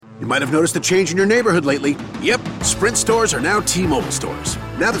You might have noticed a change in your neighborhood lately. Yep, Sprint stores are now T-Mobile stores.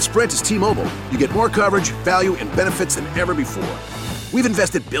 Now that Sprint is T-Mobile, you get more coverage, value, and benefits than ever before. We've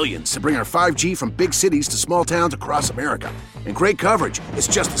invested billions to bring our 5G from big cities to small towns across America. And great coverage is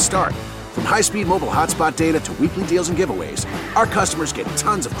just the start. From high-speed mobile hotspot data to weekly deals and giveaways, our customers get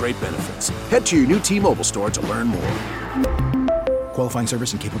tons of great benefits. Head to your new T-Mobile store to learn more. Qualifying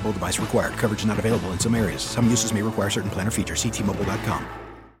service and capable device required. Coverage not available in some areas. Some uses may require certain plan or features. See T-Mobile.com.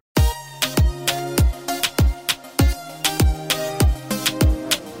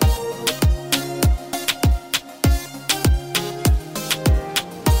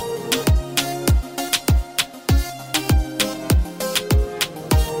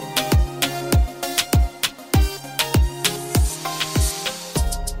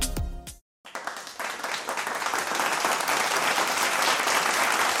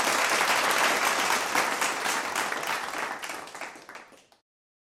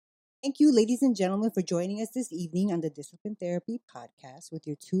 Thank you, ladies and gentlemen, for joining us this evening on the Discipline Therapy Podcast with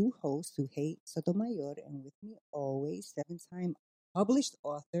your two hosts, Suhey Sotomayor, and with me always, 7-time published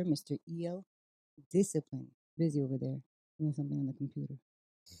author, Mr. E.L. Discipline. Busy over there, doing something on the computer.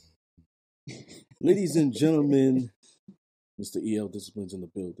 Ladies and gentlemen, Mr. E.L. Discipline's in the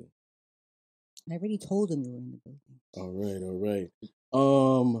building. I already told him you were in the building. All right.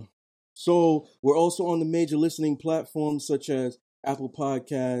 So we're also on the major listening platforms such as Apple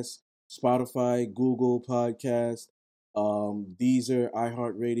Podcasts, Spotify, Google Podcasts, Deezer,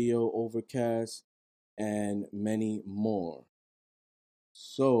 iHeartRadio, Overcast, and many more.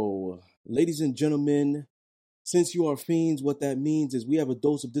 So, ladies and gentlemen, since you are fiends, what that means is we have a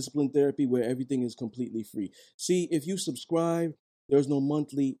dose of discipline therapy where everything is completely free. See, if you subscribe, there's no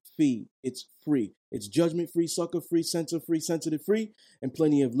monthly fee. It's free. It's judgment-free, sucker-free, censor-free, sensitive-free, and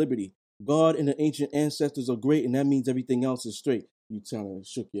plenty of liberty. God and the ancient ancestors are great, and that means everything else is straight. You kind of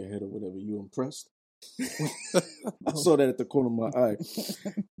shook your head or whatever. You impressed? I saw that at the corner of my eye.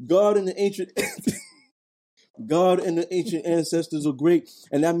 God and the ancient ancestors are great,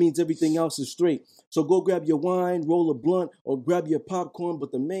 and that means everything else is straight. So go grab your wine, roll a blunt, or grab your popcorn.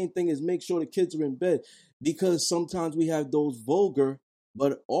 But the main thing is make sure the kids are in bed, because sometimes we have those vulgar,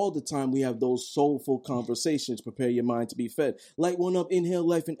 but all the time we have those soulful conversations. Prepare your mind to be fed. Light one up, inhale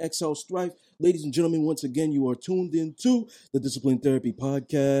life, and exhale strife. Ladies and gentlemen, once again, you are tuned into the Discipline Therapy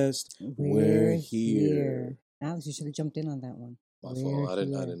Podcast. We're here. Alex, you should have jumped in on that one. My fault. I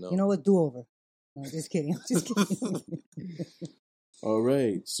didn't know. You know what? Do over. No, just kidding. All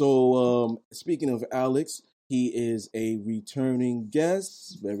right. So speaking of Alex, he is a returning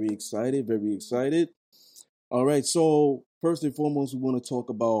guest. Very excited. All right. So first and foremost, we want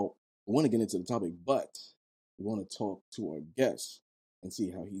to get into the topic, but we want to talk to our guest and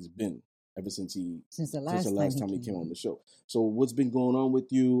see how he's been ever since the last time he came on the show. So what's been going on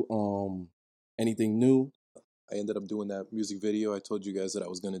with you? Anything new? I ended up doing that music video I told you guys that I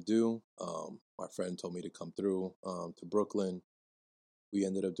was going to do. My friend told me to come through to Brooklyn. We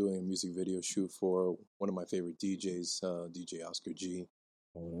ended up doing a music video shoot for one of my favorite DJs, DJ Oscar G.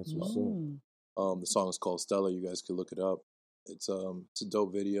 Oh, that's what's up. The song is called Stella. You guys can look it up. It's a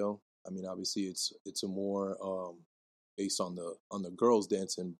dope video. I mean, obviously it's a more based on the girls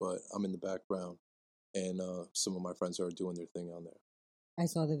dancing, but I'm in the background, and some of my friends are doing their thing on there. I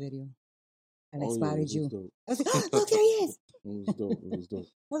saw the video. And I spotted you. Dope. I was like, oh, look, there he is. It was dope.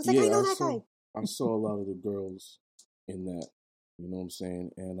 I was like, I know that guy. I saw a lot of the girls in that. You know what I'm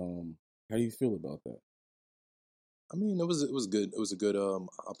saying? And how do you feel about that? I mean, it was good. It was a good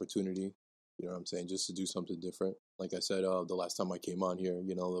opportunity. You know what I'm saying? Just to do something different. Like I said, the last time I came on here,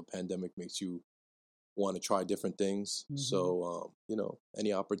 the pandemic makes you want to try different things. Mm-hmm. So,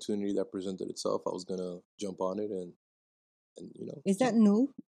 any opportunity that presented itself, I was going to jump on it and. Is that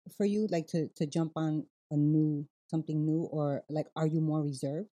new for you? Like to jump on something new, or like, are you more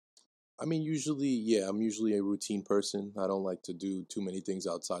reserved? I mean, usually, I'm usually a routine person. I don't like to do too many things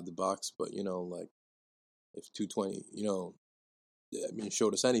outside the box, but, like if 220,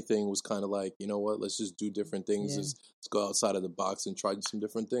 showed us anything, was kind of like, you know what, let's just do different things. Yeah. Let's go outside of the box and try some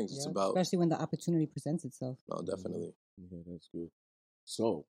different things. Yeah. It's about, especially when the opportunity presents itself. No, definitely. Yeah, that's good.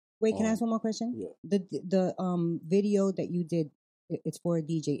 So, wait, can I ask one more question? Yeah. The video that you did, it's for a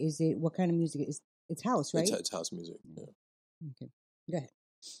DJ. Is it, what kind of music? It's house, right? It's house music. Yeah. Okay, go ahead.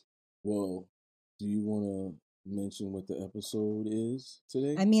 Well, do you want to mention what the episode is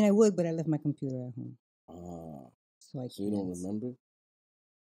today? I mean, I would, but I left my computer at home. So you don't remember?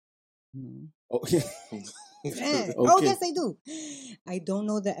 No. Okay. Okay. Oh, yes, I do. I don't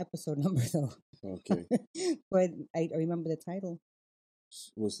know the episode number, though. Okay. But I remember the title.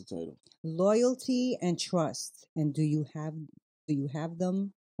 What's the title? Loyalty and Trust. And do you have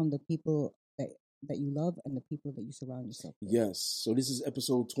them from the people that you love and the people that you surround yourself with. Yes. So this is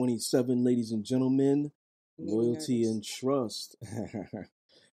episode 27, ladies and gentlemen. You made me Loyalty nervous. and trust.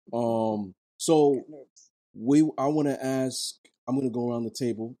 So Got nervous. I want to ask. I'm going to go around the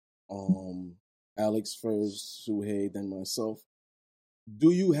table. Alex first, Suhey, then myself.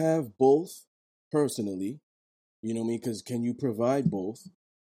 Do you have both personally? You know what I mean? Because can you provide both?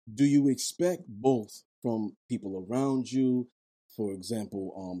 Do you expect both from people around you? For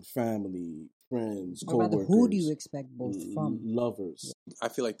example, family, friends, Or rather, coworkers, who do you expect both from? lovers. I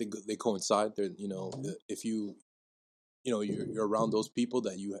feel like they coincide. They're, you know, if you know, you're around those people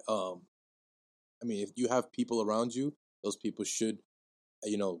that you I mean, if you have people around you, those people should,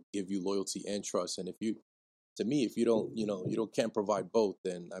 you know, give you loyalty and trust. And if you, to me, if you don't, you know, can't provide both,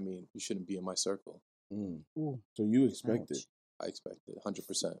 then I mean, you shouldn't be in my circle. Ooh, So you expect it. ouch. I expect it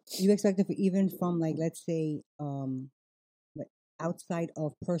 100%. You expect it even from, like, let's say, like, outside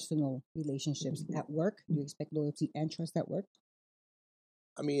of personal relationships at work. You expect loyalty and trust at work.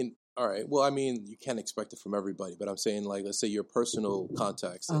 I mean, all right. Well, I mean, you can't expect it from everybody, but I'm saying, like, let's say your personal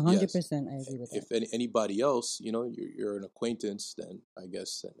contacts. then 100%, yes. I agree with that. If anybody else, you know, you're an acquaintance, then I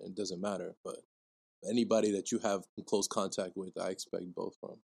guess it doesn't matter. But anybody that you have close contact with, I expect both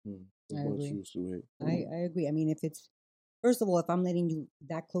from. What I about agree. you, Suhey? I agree. I mean, if it's, first of all, if I'm letting you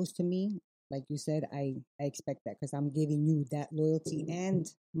that close to me, like you said, I expect that because I'm giving you that loyalty and,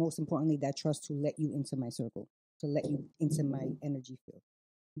 most importantly, that trust to let you into my circle, to let you into my energy field.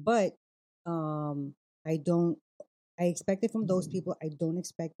 But I expect it from those people. I don't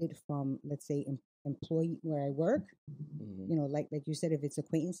expect it from, let's say, employee where I work. You know, like you said, if it's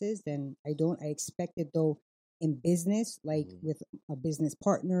acquaintances, then I don't. I expect it though in business, like with a business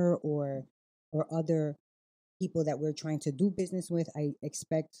partner or other people that we're trying to do business with. I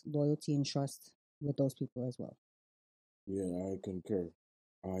expect loyalty and trust with those people as well. Yeah, I concur.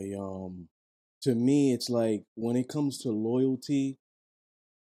 To me, it's like when it comes to loyalty,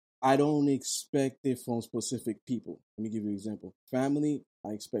 I don't expect it from specific people. Let me give you an example. Family, I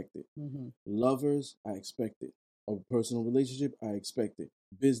expect it. Lovers, I expect it. A personal relationship, I expect it.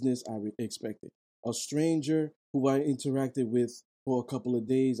 Business, I expect it. A stranger who I interacted with for a couple of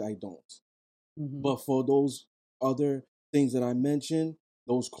days, I don't. But for those other things that I mentioned,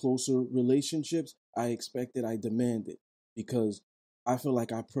 those closer relationships, I expect it, I demand it. Because I feel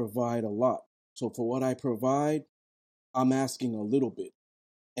like I provide a lot. So for what I provide, I'm asking a little bit.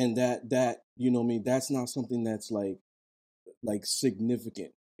 And that you know what I mean, that's not something that's like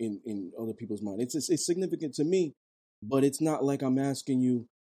significant in other people's mind. It's significant to me, but it's not like I'm asking you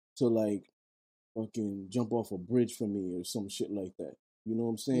to like fucking jump off a bridge for me or some shit like that. You know what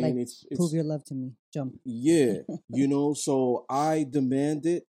I'm saying? Like, It's prove your love to me. Jump. yeah, you know, so I demand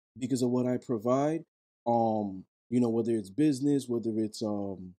it because of what I provide. You know, whether it's business, whether it's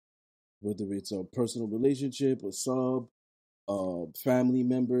a personal relationship, a sub, family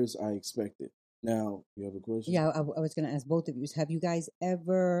members, I expect it. Now, you have a question? Yeah, I was going to ask both of you. Have you guys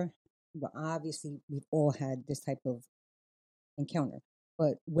ever, well, obviously, we've all had this type of encounter,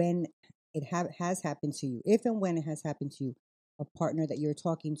 but when it has happened to you, if and when it has happened to you, a partner that you're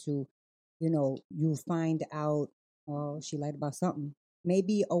talking to, you know, you find out, oh, she lied about something,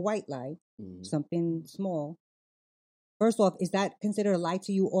 maybe a white lie, something small. First off, is that considered a lie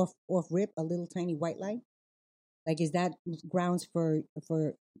to you off rip, a little tiny white lie? Like, is that grounds for?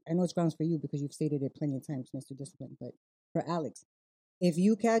 I know it's grounds for you because you've stated it plenty of times, Mr. Discipline. But for Alex, if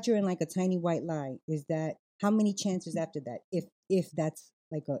you catch her in like a tiny white lie, is that, how many chances after that? If that's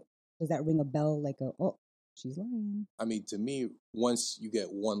like does that ring a bell? Like oh, she's lying. I mean, to me, once you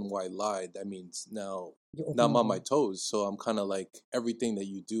get one white lie, that means now You're I'm on open. my toes. So I'm kind of like, everything that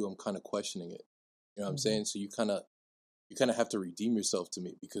you do, I'm kind of questioning it. You know what I'm saying? So you kind of have to redeem yourself to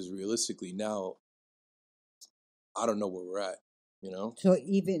me, because realistically now, I don't know where we're at. You know. So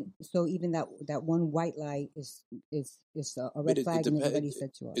even that one white lie is a red flag, and everybody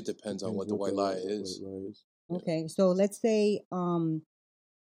set you off. It depends on what the white lie is. Okay, so let's say,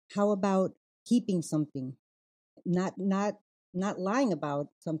 how about keeping something, not lying about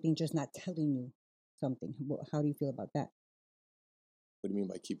something, just not telling you something? How do you feel about that? What do you mean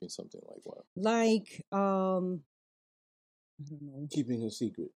by keeping something? Like what? Like, I don't know. Keeping a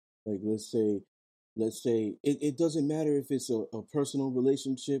secret. Like, let's say it doesn't matter if it's a personal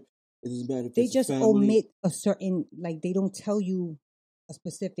relationship. It doesn't matter if They it's just a family. omit a certain, like, they don't tell you a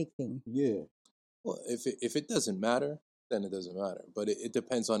specific thing. Yeah. Well, if it doesn't matter, then it doesn't matter. But it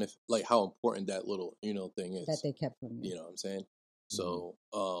depends on if, like, how important that little, you know, thing is That they kept from you. You know what I'm saying? So,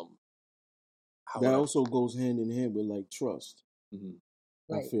 that also goes hand in hand with like trust.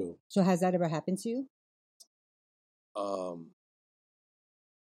 Right. I feel. So has that ever happened to you?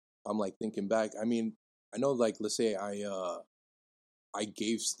 I'm like thinking back. I mean, I know, like, let's say I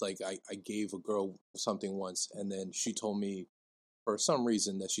gave I gave a girl something once, and then she told me for some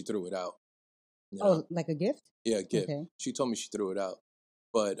reason that she threw it out. You know? Oh, like a gift? Yeah, gift. Okay. She told me she threw it out,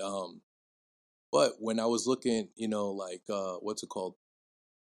 but when I was looking, like what's it called?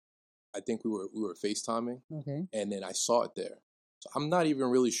 I think we were FaceTiming, Okay. and then I saw it there. So I'm not even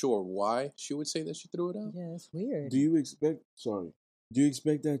really sure why she would say that she threw it out. Yeah, that's weird. Do you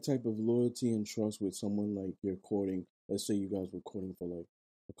expect that type of loyalty and trust with someone like you're courting? Let's say you guys were courting for like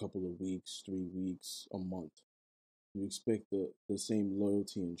a couple of weeks, 3 weeks, a month. You expect the same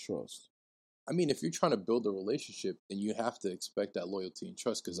loyalty and trust? I mean, if you're trying to build a relationship, then you have to expect that loyalty and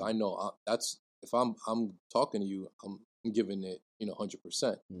trust. Because I know that's if I'm talking to you, I'm giving it 100%.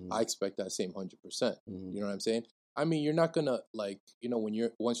 Mm-hmm. I expect that same 100%. Mm-hmm. You know what I'm saying? I mean, you're not gonna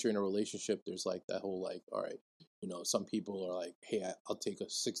once you're in a relationship, there's like that whole like, all right, some people are like, hey, I'll take a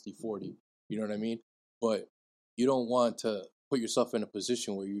 60-40. You know what I mean? But you don't want to put yourself in a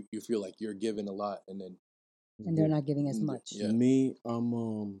position where you feel like you're giving a lot and then they're not giving as much. Yeah. Me, I'm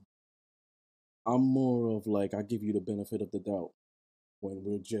more of like, I give you the benefit of the doubt when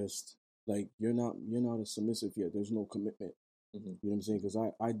we're just like, you're not a submissive yet. There's no commitment. Mm-hmm. You know what I'm saying? Because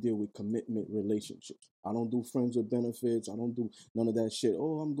I deal with commitment relationships. I don't do friends with benefits. I don't do none of that shit.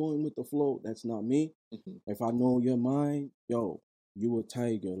 Oh, I'm going with the flow. That's not me. Mm-hmm. If I know your mind, yo, you a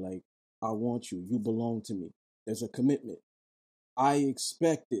tiger. Like, I want you. You belong to me. There's a commitment. I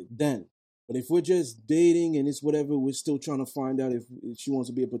expect it then. But if we're just dating and it's whatever, we're still trying to find out if she wants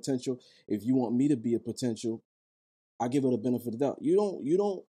to be a potential, if you want me to be a potential, I give her the benefit of the doubt. You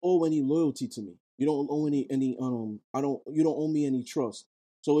don't owe any loyalty to me. You don't owe you don't owe me any trust.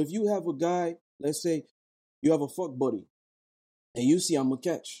 So if you have a guy, let's say you have a fuck buddy, and you see I'm a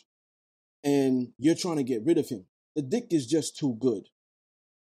catch, and you're trying to get rid of him, the dick is just too good.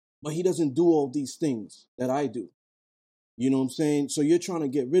 But he doesn't do all these things that I do. You know what I'm saying? So you're trying to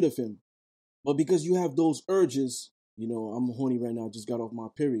get rid of him. But because you have those urges, I'm horny right now, I just got off my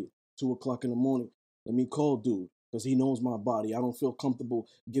period, 2:00 in the morning. Let me call dude, because he knows my body. I don't feel comfortable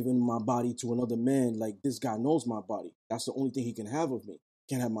giving my body to another man like this guy knows my body. That's the only thing he can have of me.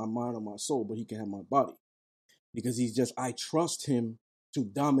 Can't have my mind or my soul, but he can have my body. Because I trust him to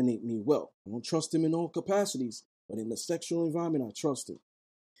dominate me well. I don't trust him in all capacities, but in the sexual environment, I trust him.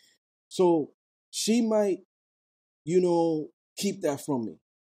 So she might, keep that from me.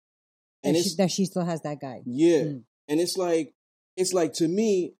 And that she still has that guy. Yeah. And it's like to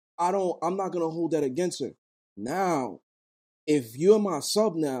me, I'm not going to hold that against her. Now, if you're my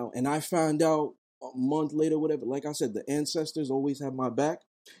sub now and I find out a month later, whatever, like I said, the ancestors always have my back.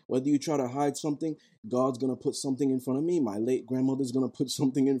 Whether you try to hide something, God's going to put something in front of me. My late grandmother's going to put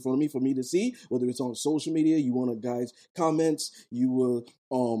something in front of me for me to see, whether it's on social media, you want a guy's comments,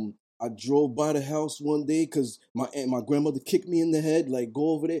 I drove by the house one day because my grandmother kicked me in the head, like, go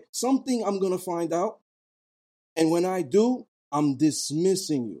over there. Something I'm going to find out. And when I do, I'm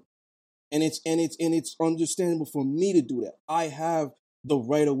dismissing you. And it's understandable for me to do that. I have the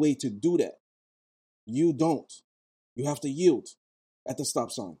right of way to do that. You don't. You have to yield at the stop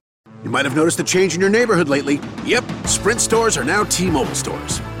sign. You might have noticed a change in your neighborhood lately. Yep, Sprint stores are now T-Mobile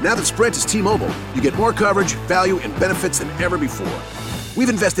stores. Now that Sprint is T-Mobile, you get more coverage, value, and benefits than ever before. We've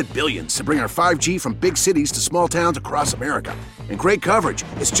invested billions to bring our 5G from big cities to small towns across America. And great coverage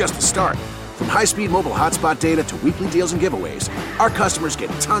is just the start. From high-speed mobile hotspot data to weekly deals and giveaways, our customers get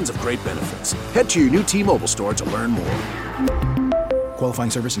tons of great benefits. Head to your new T-Mobile store to learn more.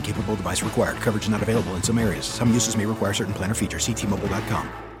 Qualifying service and capable device required. Coverage not available in some areas. Some uses may require certain plan or features. See T-Mobile.com.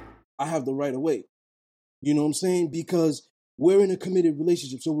 I have the right of way. You know what I'm saying? Because we're in a committed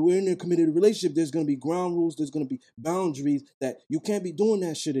relationship. So we're in a committed relationship. There's going to be ground rules. There's going to be boundaries that you can't be doing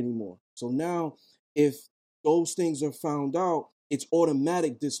that shit anymore. So now if those things are found out, it's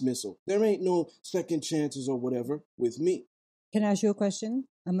automatic dismissal. There ain't no second chances or whatever with me. Can I ask you a question?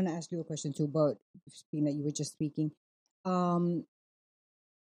 I'm going to ask you a question too, but being that you were just speaking, in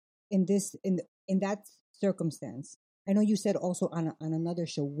that circumstance, I know you said also on another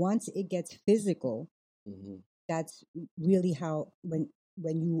show, once it gets physical, mm-hmm. That's really how when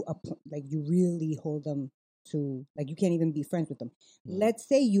you you really hold them to, like, you can't even be friends with them. Mm-hmm. Let's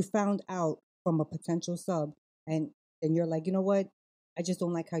say you found out from a potential sub and you're like, you know what, I just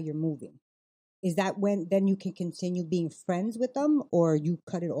don't like how you're moving. Is that when then you can continue being friends with them, or you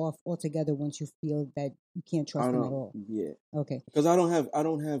cut it off altogether once you feel that you can't trust them at all? Yeah. Okay. Because I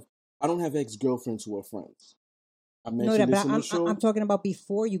don't have ex-girlfriends who are friends. I'm talking about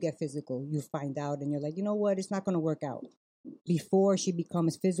before you get physical. You find out and you're like, you know what, it's not going to work out. before she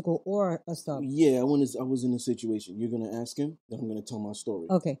becomes physical or a sub? Yeah, I was in a situation. You're gonna ask him, then I'm gonna tell my story.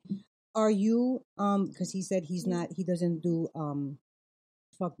 Okay. Are you because he said he doesn't do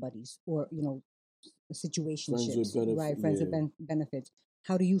fuck buddies or situationships, right? Friends with benefits.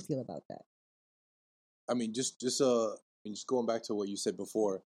 How do you feel about that? I mean, just going back to what you said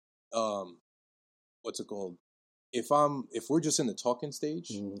before, what's it called? If we're just in the talking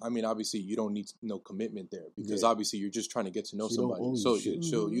stage, I mean, obviously you don't need no commitment there because obviously you're just trying to get to know somebody. So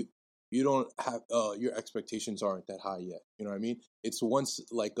you don't have your expectations aren't that high yet. You know what I mean? It's once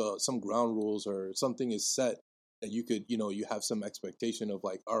like some ground rules or something is set that you could you have some expectation of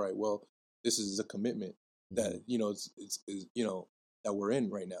like, all right, well, this is a commitment that it's that we're in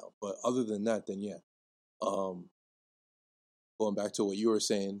right now. But other than that, then yeah. Going back to what you were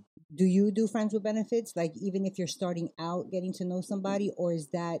saying. Do you do friends with benefits? Like even if you're starting out getting to know somebody, or is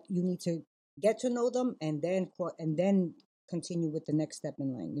that you need to get to know them and then continue with the next step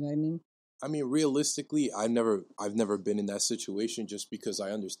in line? You know what I mean? I mean, realistically, I've never been in that situation just because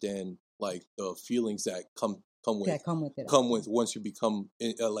I understand like the feelings that come with once you become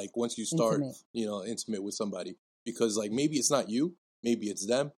like once you start intimate with somebody, because like maybe it's not you, maybe it's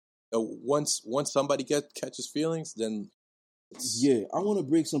them. Once somebody catches feelings, then I want to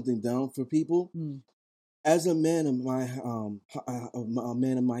break something down for people. As a man of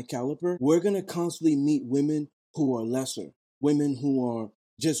my caliber, we're gonna constantly meet women who are lesser, women who are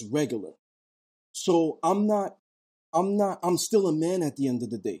just regular. So I'm still a man at the end of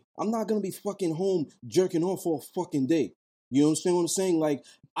the day. I'm not gonna be fucking home jerking off all fucking day. You understand what I'm saying? Like,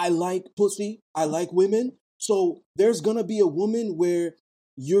 I like pussy, I like women. So there's gonna be a woman where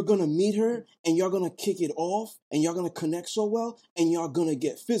you're going to meet her and you're going to kick it off and you're going to connect so well and you're going to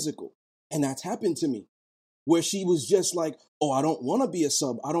get physical. And that's happened to me where she was just like, oh, I don't want to be a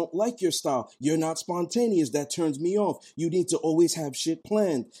sub. I don't like your style. You're not spontaneous. That turns me off. You need to always have shit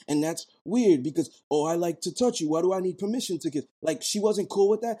planned. And that's weird because, oh, I like to touch you. Why do I need permission to kiss? Like, she wasn't cool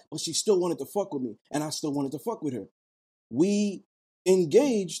with that, but she still wanted to fuck with me. And I still wanted to fuck with her. We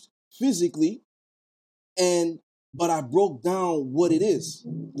engaged physically but I broke down what it is.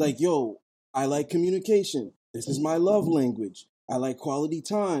 Like, yo, I like communication. This is my love language. I like quality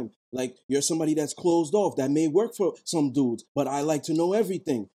time. Like, you're somebody that's closed off. That may work for some dudes, but I like to know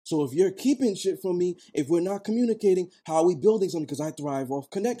everything. So if you're keeping shit from me, if we're not communicating, how are we building something? Because I thrive off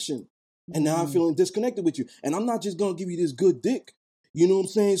connection. And now I'm feeling disconnected with you. And I'm not just going to give you this good dick. You know what I'm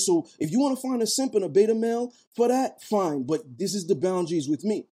saying? So if you want to find a simp and a beta male for that, fine. But this is the boundaries with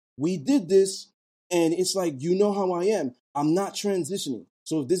me. We did this. And it's like, you know how I am. I'm not transitioning.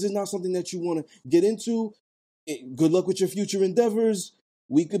 So if this is not something that you want to get into, good luck with your future endeavors.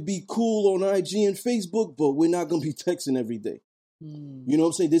 We could be cool on IG and Facebook, but we're not going to be texting every day. You know what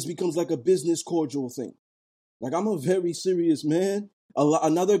I'm saying? This becomes like a business cordial thing. Like, I'm a very serious man.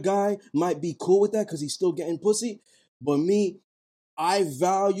 Another guy might be cool with that because he's still getting pussy. But me, I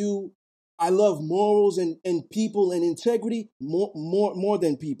love morals and people and integrity more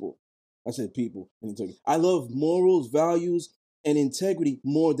than people. I said people and integrity. I love morals, values, and integrity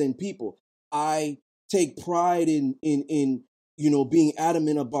more than people. I take pride in being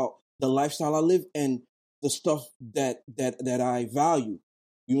adamant about the lifestyle I live and the stuff that I value.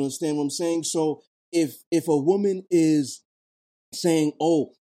 You understand what I'm saying? So if a woman is saying,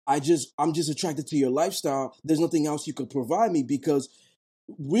 "Oh, I'm just attracted to your lifestyle," there's nothing else you could provide me, because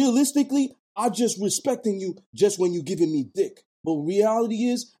realistically, I'm just respecting you just when you're giving me dick. But reality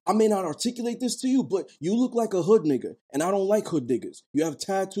is, I may not articulate this to you, but you look like a hood nigga, and I don't like hood niggas. You have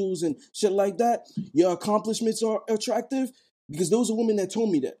tattoos and shit like that. Your accomplishments are attractive, because those are women that told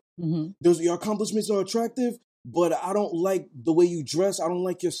me that. Your accomplishments are attractive, but I don't like the way you dress. I don't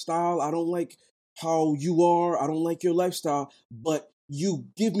like your style. I don't like how you are. I don't like your lifestyle. But you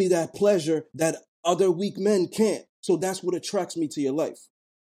give me that pleasure that other weak men can't. So that's what attracts me to your life.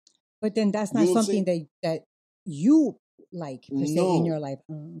 But then that's not something that you like per se in your life.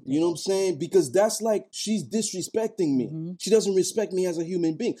 Okay. You know what I'm saying? Because that's like, she's disrespecting me. She doesn't respect me as a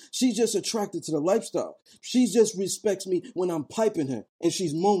human being. She's just attracted to the lifestyle. She just respects me when I'm piping her and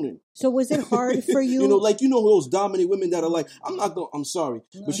she's moaning. So was it hard for you? Those dominant women that are like, I'm sorry.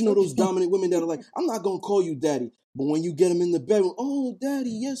 But those dominant women that are like, I'm not going to call you daddy. But when you get them in the bedroom, oh,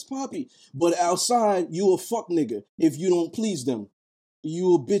 daddy, yes, poppy. But outside, you a fuck nigga if you don't please them.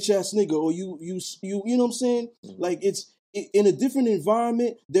 You a bitch ass nigga, or you know what I'm saying? Like, it's in a different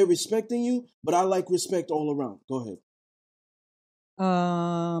environment, they're respecting you, but I like respect all around. Go ahead.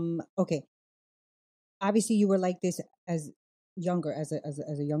 Okay. Obviously, you were like this as a younger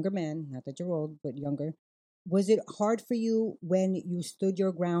man. Not that you're old, but younger. was it hard for you when you stood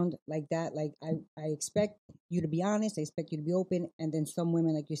your ground like that? Like I expect you to be honest, I expect you to be open, and then some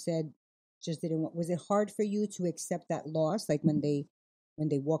women, like you said, just didn't want. Was it hard for you to accept that loss, like when they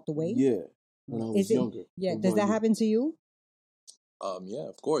walked away? Yeah, when I was Is it? younger. Yeah. What Does about that you? happen to you? Yeah,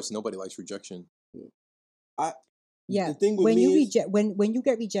 of course. Nobody likes rejection. I Yeah. the thing with When me you is reject, when you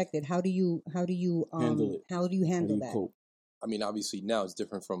get rejected, how do you handle it. how do you How handle do you that? cope? I mean, obviously now it's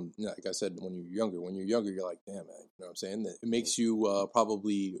different from, like I said, when you're younger. When you're younger, you're like, damn, man, you know what I'm saying? It makes you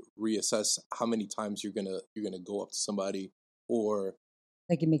probably reassess how many times you're gonna go up to somebody, or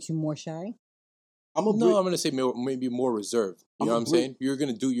Like it makes you more shy. I'm a no, I'm gonna say maybe more reserved. You know what I'm break- saying? You're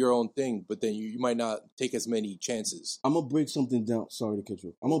gonna do your own thing, but then you might not take as many chances. I'm gonna break something down. Sorry to cut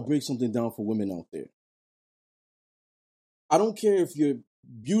you. I'm gonna break something down for women out there. I don't care if you're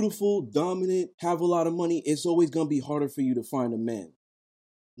beautiful, dominant, have a lot of money. It's always gonna be harder for you to find a man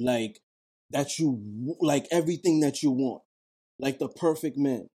like that like everything that you want, like the perfect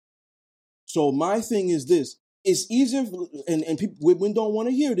man. So my thing is this: it's easier, and people, women don't want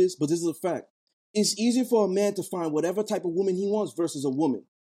to hear this, but this is a fact. It's easier for a man to find whatever type of woman he wants versus a woman.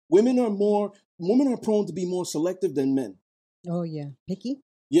 Women are prone to be more selective than men. Oh yeah, picky.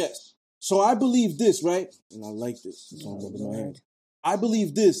 Yes. So I believe this, right? And I like this. It's on Oh, top of my head. Lord. I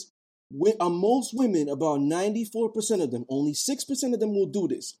believe this. Most women, about 94% of them, only 6% of them will do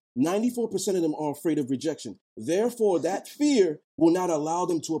this. 94% of them are afraid of rejection. Therefore, that fear will not allow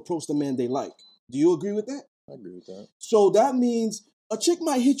them to approach the man they like. Do you agree with that? I agree with that. So that means a chick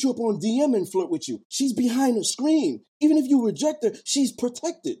might hit you up on DM and flirt with you. She's behind a screen. Even if you reject her, she's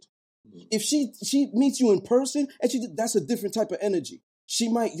protected. If she meets you in person, and that's a different type of energy. She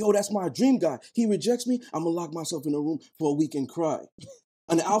might, that's my dream guy. He rejects me, I'm going to lock myself in a room for a week and cry.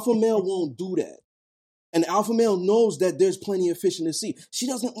 An alpha male won't do that. An alpha male knows that there's plenty of fish in the sea. She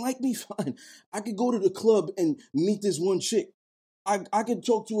doesn't like me, fine. I could go to the club and meet this one chick. I could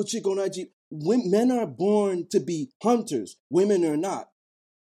talk to a chick on IG. Men are born to be hunters. Women are not.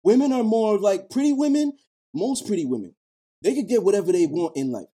 Women are more like pretty women. Most pretty women, they could get whatever they want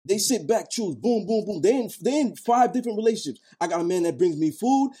in life. They sit back, choose, boom, boom, boom. They in 5 different relationships. I got a man that brings me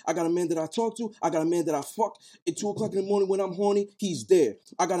food. I got a man that I talk to. I got a man that I fuck at 2 o'clock in the morning when I'm horny. He's there.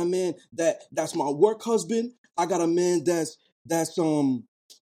 I got a man that's my work husband. I got a man that's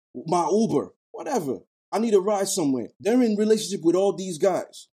my Uber, whatever. I need a ride somewhere. They're in relationship with all these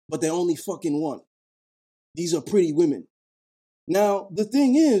guys, but they're only fucking one. These are pretty women. Now, the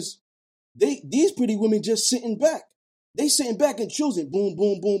thing is, these pretty women just sitting back. They sitting back and choosing. Boom,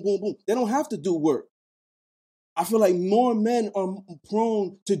 boom, boom, boom, boom. They don't have to do work. I feel like more men are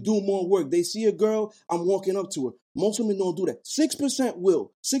prone to do more work. They see a girl, I'm walking up to her. Most women don't do that. 6%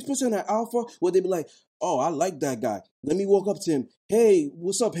 will. 6% are alpha, where they be like, oh, I like that guy. Let me walk up to him. Hey,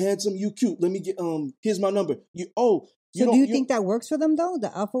 what's up, handsome? You cute. Let me get, here's my number. So do you think that works for them, though,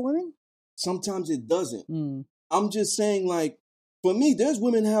 the alpha women? Sometimes it doesn't. I'm just saying, like, for me, there's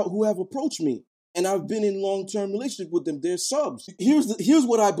women who have approached me, and I've been in long-term relationship with them. They're subs. Here's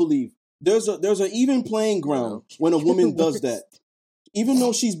what I believe. There's an even playing ground when a woman does that. Even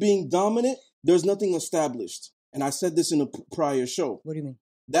though she's being dominant, there's nothing established. And I said this in a prior show. What do you mean?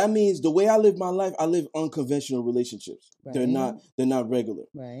 That means the way I live my life, I live unconventional relationships. Right. They're not regular.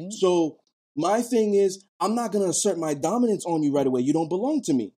 Right. So my thing is, I'm not going to assert my dominance on you right away. You don't belong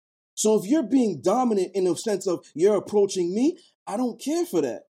to me. So if you're being dominant in the sense of you're approaching me, I don't care for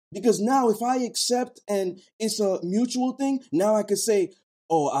that. Because now if I accept and it's a mutual thing, now I could say,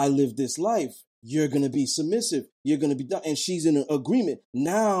 oh, I live this life. You're going to be submissive. You're going to be done. And she's in an agreement.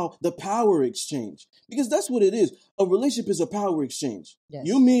 Now the power exchange. Because that's what it is. A relationship is a power exchange. Yes.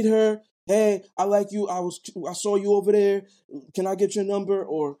 You meet her. Hey, I like you. I saw you over there. Can I get your number?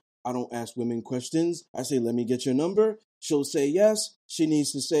 Or I don't ask women questions. I say, let me get your number. She'll say yes. She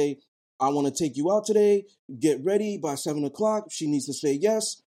needs to say, I want to take you out today. Get ready by 7 o'clock. She needs to say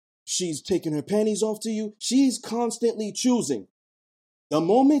yes. She's taking her panties off to you. She's constantly choosing. The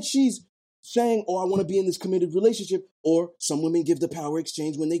moment she's saying, oh, I want to be in this committed relationship, or some women give the power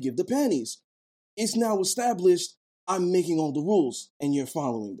exchange when they give the panties. It's now established, I'm making all the rules and you're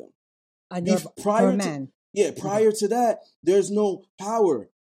following them. Prior to that, there's no power.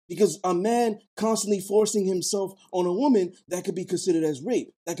 Because a man constantly forcing himself on a woman, that could be considered as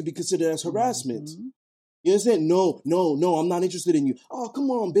rape. That could be considered as harassment. Mm-hmm. You understand? No, I'm not interested in you. Oh,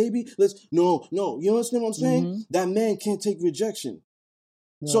 come on, baby. No. You understand what I'm saying? Mm-hmm. That man can't take rejection.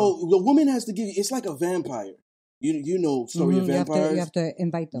 No. So the woman has to give you, it's like a vampire. You know story of vampires. You have to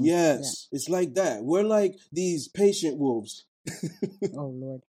invite them. Yes, yeah. It's like that. We're like these patient wolves. Oh,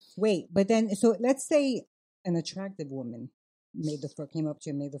 Lord. Wait, but then, so let's say an attractive woman came up to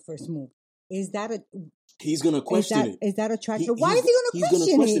you and made the first move. Is that a He's gonna question it. Is that attractive? He- Why is he he's gonna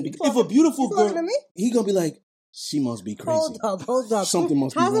gonna question it? If a beautiful You talking girl, to me? he gonna be like, she must be crazy. Hold up. Something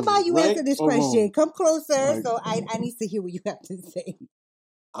must be How's wrong about with you it, right answer this or question? wrong? Come closer, Right. so I need to hear what you have to say.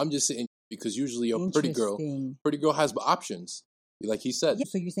 I'm just saying because usually a pretty girl Interesting. has options. Like he said, Yeah,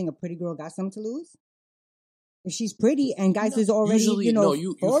 so you're saying a pretty girl got something to lose? If she's pretty and guys No, is already, usually- no,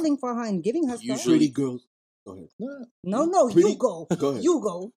 you- falling for her and giving her stuff. Usually- Pretty girls. Go ahead. No, Pretty- you go. Go ahead. You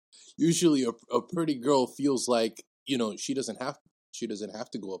go. usually a pretty girl feels like she doesn't have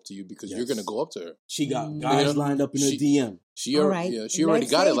to go up to you because you're Yes. gonna go up to her. She got Mm. guys Yeah. lined up in her She- DM. She All already, right. she already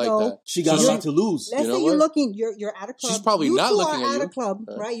Let's got it say, like though, that. She got a You're- lot to lose. Let's You know say you're what? looking, you're at a club. She's probably you not two looking are at at you. a club,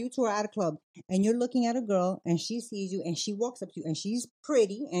 Right. right? You two are at a club, and you're looking at a girl, and she sees you, and she walks up to you, and she's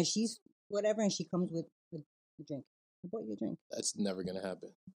pretty, and she's whatever, and she comes with a drink. I bought you a drink. That's never gonna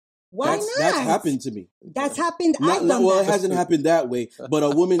happen. Why not? That's happened to me. That's happened. I've Not, done well, it that. hasn't happened that way, but a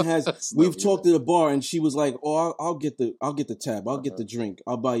woman has. That's We've not talked even- at a bar, and she was like, "Oh, I'll get the tab. I'll get the drink.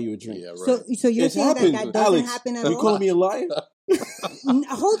 I'll buy you a drink." Yeah, right. So you're It's saying happened, that doesn't Alex. happen at You all? calling me a liar?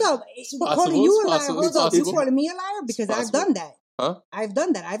 Hold up. possible, Calling you it's a liar. possible, Hold it's up. You possible. calling me a liar? Because I've possible. done that. Huh? I've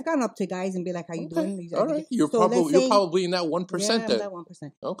done that. I've gone up to guys and be like, "How you doing?" Okay. All right. You're So let's probably say- in that 1% yeah, then. that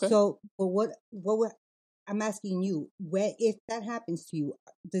 1%. Okay. So, but what I'm asking you, if that happens to you,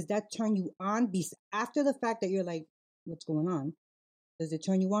 does that turn you on? After the fact that you're like, what's going on? Does it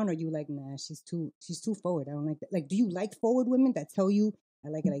turn you on, or you like, nah, she's too forward. I don't like that. Like, do you like forward women that tell you, I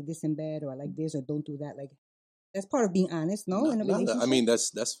like it like this in bed, or I like this, or don't do that? Like, that's part of being honest, no? In a relationship, I mean,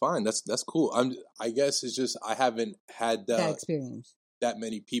 that's fine. That's cool. I guess it's just I haven't had that experience. that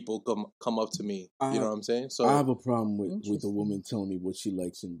many people come up to me. You know what I'm saying? So I have a problem with a Interesting. woman telling me what she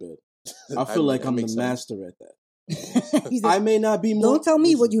likes in bed. I that feel like I'm the makes sense. master at that. He's I like, may not be more. don't tell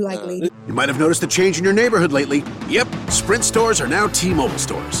me what you like, lady. You might have noticed a change in your neighborhood lately. Yep, Sprint stores are now T-Mobile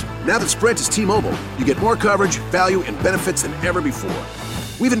stores. Now that Sprint is T-Mobile, you get more coverage, value, and benefits than ever before.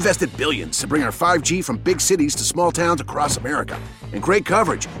 We've invested billions to bring our 5G from big cities to small towns across America. And great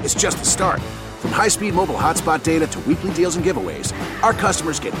coverage is just the start. From high-speed mobile hotspot data to weekly deals and giveaways, our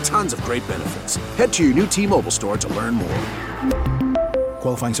customers get tons of great benefits. Head to your new T-Mobile store to learn more.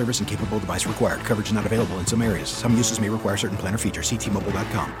 Qualifying service and capable device required. Coverage not available in some areas. Some uses may require certain plan or features. See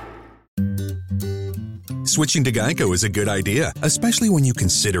T-Mobile.com. Switching to Geico is a good idea, especially when you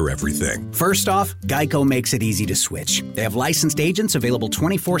consider everything. First off, Geico makes it easy to switch. They have licensed agents available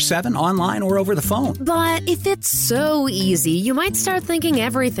 24/7 online or over the phone. But if it's so easy, you might start thinking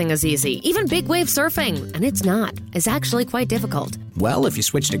everything is easy, even big wave surfing. And it's not. It's actually quite difficult. Well, if you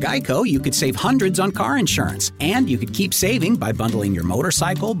switch to Geico, you could save hundreds on car insurance. And you could keep saving by bundling your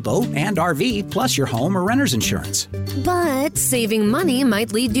motorcycle, boat, and RV, plus your home or renter's insurance. But saving money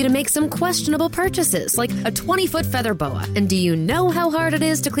might lead you to make some questionable purchases, like a 20-foot feather boa. And do you know how hard it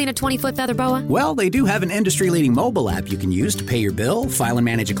is to clean a 20-foot feather boa? Well, they do have an industry-leading mobile app you can use to pay your bill, file and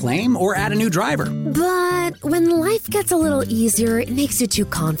manage a claim, or add a new driver. But when life gets a little easier, it makes you too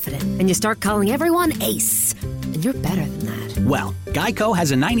confident, and you start calling everyone Ace. And you're better than that. Well, Geico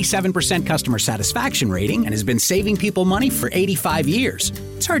has a 97% customer satisfaction rating and has been saving people money for 85 years.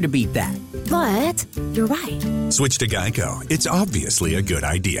 It's hard to beat that. But you're right. Switch to Geico. It's obviously a good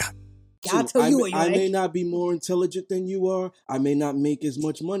idea. I'll tell you what you I like. may not be more intelligent than you are. I may not make as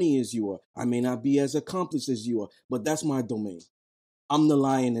much money as you are. I may not be as accomplished as you are. But that's my domain. I'm the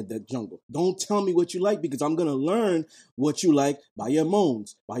lion in that jungle. Don't tell me what you like because I'm going to learn what you like by your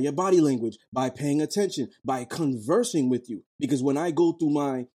moans, by your body language, by paying attention, by conversing with you. Because when I go through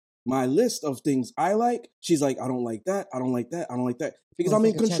my list of things I like, she's like, I don't like that. I don't like that. I don't like that. Because I'm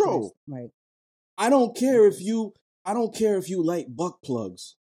in Like a control. checklist. Right. I don't care if you like butt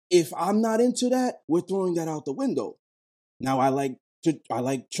plugs. If I'm not into that, we're throwing that out the window. Now I like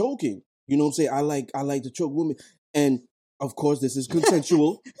choking. You know what I'm saying? I like to choke women. And of course this is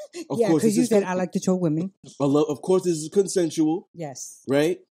consensual. Yeah, because you said I like to choke women. Of course this is consensual, Yes.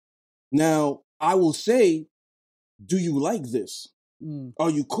 right? Now I will say, do you like this? Are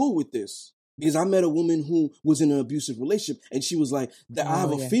you cool with this? Because I met a woman who was in an abusive relationship and she was like, I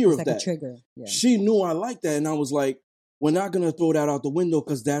have a fear It's of like that. a trigger. Yeah. She knew I liked that. And I was like, we're not going to throw that out the window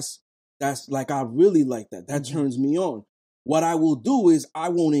because that's like, I really like that. That turns me on. What I will do is I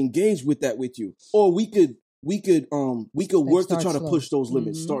won't engage with that with you. Or we could work to try to slow. push those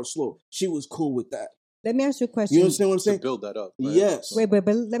limits, start slow. She was cool with that. Let me ask you a question. You understand what I'm To saying? build that up. Right? Yes. Wait, but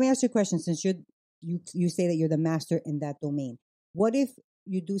let me ask you a question. Since you say that you're the master in that domain, what if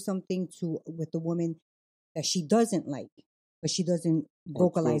you do something with the woman that she doesn't like, but she doesn't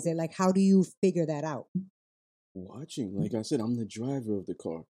vocalize it? Like, how do you figure that out? watching. Like I said, I'm the driver of the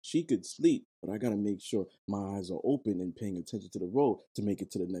car. She could sleep, but I got to make sure my eyes are open and paying attention to the road to make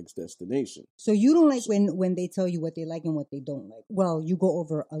it to the next destination. So you don't like when they tell you what they like and what they don't like. Well, you go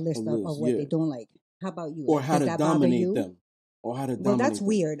over a list of what they don't like. How about you? Or Like, how does to that bother dominate you? them. Or how to dominate Well, that's them.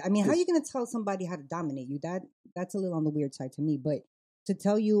 weird. I mean, how are you going to tell somebody how to dominate you? That's a little on the weird side to me. But to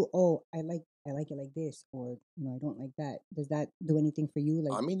tell you, oh, I like it like this, or I don't like that. Does that do anything for you?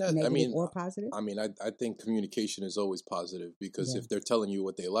 Like, negative or positive? I mean, I think communication is always positive because if they're telling you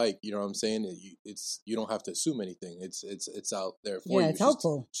what they like, you know what I'm saying? You don't have to assume anything. It's out there for you. Yeah, it's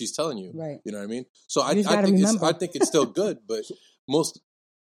helpful. She's telling you, right? You know what I mean? So I think it's still good, but most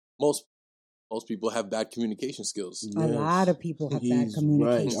people have bad communication skills. Yes. A lot of people have bad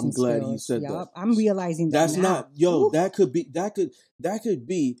communication skills. I'm glad he said that. I'm realizing that's now. That could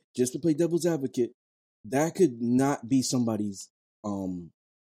be just to play devil's advocate. That could not be somebody's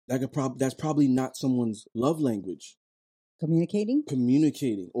that's probably not someone's love language. Communicating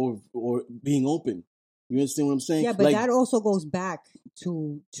or being open. You understand what I'm saying? Yeah, but that also goes back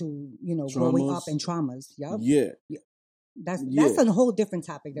to growing up and traumas. Yep. Yeah. That's a whole different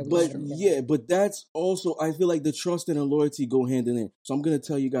topic that we but that's also, I feel like the trust and the loyalty go hand in hand. So I'm gonna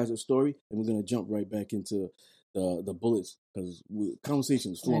tell you guys a story and we're gonna jump right back into the bullets because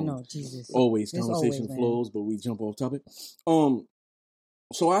conversations flow. I know, Jesus. Always conversation flows, but we jump off topic.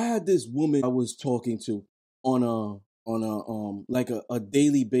 So I had this woman I was talking to on a like a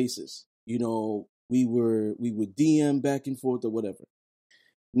daily basis. We would DM back and forth or whatever.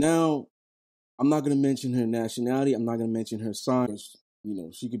 Now, I'm not going to mention her nationality. I'm not going to mention her sign.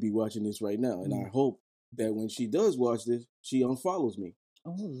 She could be watching this right now. And I hope that when she does watch this, she unfollows me.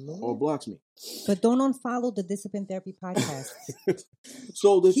 Oh, Lord. Or blocks me. But don't unfollow the Discipline Therapy podcast.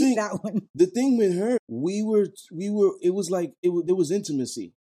 So the thing with her, it was like, there was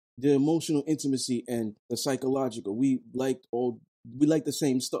intimacy, the emotional intimacy and the psychological. We liked the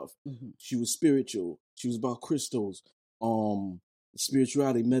same stuff. Mm-hmm. She was spiritual. She was about crystals,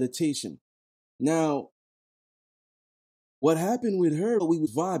 spirituality, meditation. Now, what happened with her, we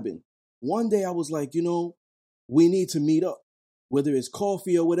was vibing. One day I was like, we need to meet up, whether it's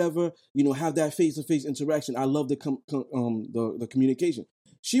coffee or whatever, have that face-to-face interaction. I love the communication.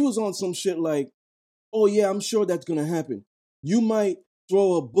 She was on some shit like, oh yeah, I'm sure that's going to happen. You might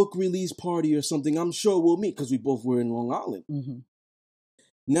throw a book release party or something. I'm sure we'll meet because we both were in Long Island. Mm-hmm.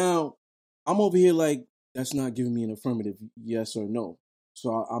 Now, I'm over here like, that's not giving me an affirmative yes or no. So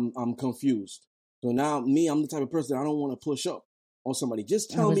I'm confused. So now I'm the type of person I don't want to push up on somebody. Just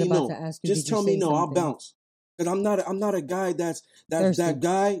tell me no. Just tell me no. I'll bounce. Because I'm not a guy that's that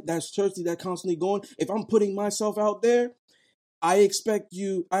guy that's thirsty, that constantly going. If I'm putting myself out there, I expect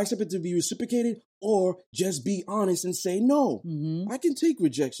it to be reciprocated or just be honest and say no. Mm-hmm. I can take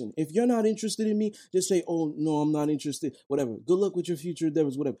rejection. If you're not interested in me, just say, oh no, I'm not interested. Whatever. Good luck with your future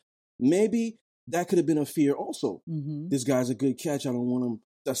endeavors, whatever. Maybe that could have been a fear also. Mm-hmm. This guy's a good catch. I don't want him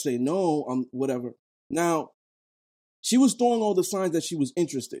to say no, whatever. Now, she was throwing all the signs that she was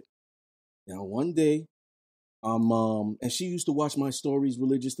interested. Now, one day, and she used to watch my stories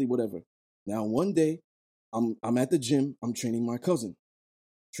religiously, whatever. Now, one day, I'm at the gym. I'm training my cousin.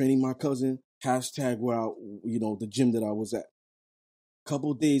 Hashtag the gym that I was at.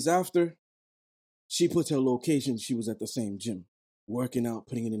 Couple days after, she puts her location. She was at the same gym, working out,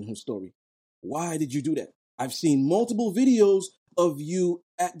 putting it in her story. Why did you do that? I've seen multiple videos of you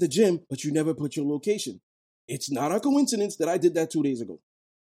at the gym, but you never put your location. It's not a coincidence that I did that 2 days ago.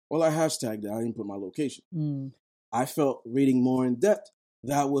 Well, I hashtagged it. I didn't put my location. Mm. I felt reading more in depth.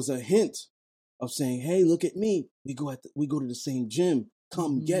 That was a hint of saying, hey, look at me. We go to the same gym.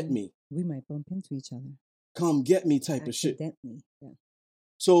 Come get me. We might bump into each other. Come get me type of shit. Yeah.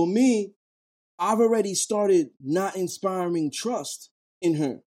 So me, I've already started not inspiring trust in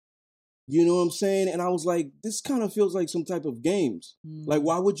her. You know what I'm saying? And I was like, this kind of feels like some type of games. Mm. Like,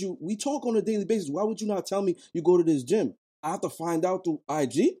 why would you, we talk on a daily basis. Why would you not tell me you go to this gym? I have to find out through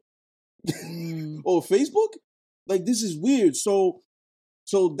IG or Facebook? Like, this is weird. So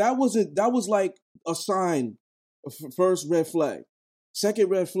that was like a sign, first red flag. Second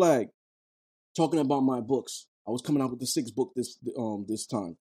red flag, talking about my books. I was coming out with the 6th book this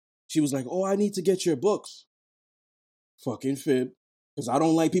time. She was like, oh, I need to get your books. Fucking fib. Because I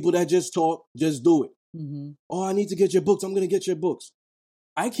don't like people that just talk, just do it. Mm-hmm. Oh, I need to get your books. I'm going to get your books.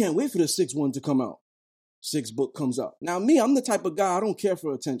 I can't wait for the 6th one to come out. 6th book comes out. Now, me, I'm the type of guy, I don't care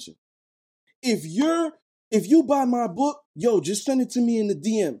for attention. If you buy my book, just send it to me in the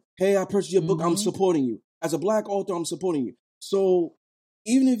DM. Hey, I purchased your book. I'm supporting you. As a Black author, I'm supporting you. So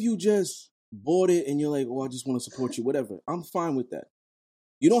even if you just bought it and you're like, oh, I just want to support you, whatever, I'm fine with that.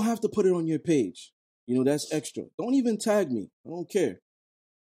 You don't have to put it on your page. You know, that's extra. Don't even tag me. I don't care.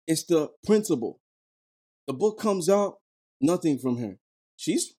 It's the principle. The book comes out, nothing from her.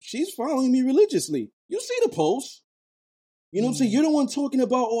 She's following me religiously. You see the post. You know what I'm saying? You're the one talking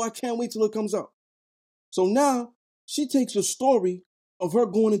about, oh, I can't wait till it comes out. So now she takes a story of her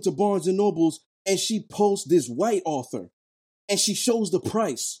going into Barnes and Nobles and she posts this white author and she shows the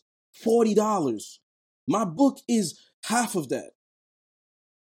price, $40. My book is half of that.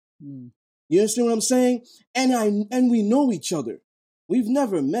 You understand what I'm saying? And we know each other. We've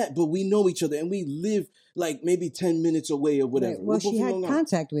never met, but we know each other and we live like maybe 10 minutes away or whatever. Right. Well, she had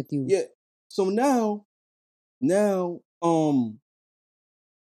contact with you. Yeah. So now,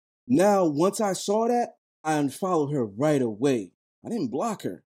 once I saw that, I unfollowed her right away. I didn't block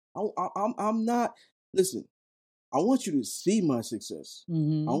her. I'm not, listen, I want you to see my success.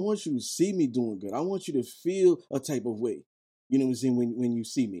 Mm-hmm. I want you to see me doing good. I want you to feel a type of way. You know what I'm saying? When you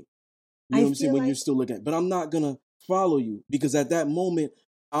see me. You know what I'm saying? When you're still looking at it. But I'm not going to follow you because at that moment,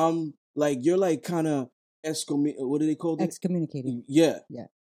 I'm like, you're like kind of what do they call it? Excommunicated. Yeah. Yeah.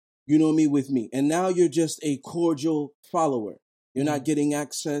 You know what I mean? With me. And now you're just a cordial follower. You're not getting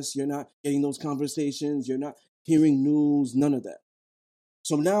access. You're not getting those conversations. You're not hearing news, none of that.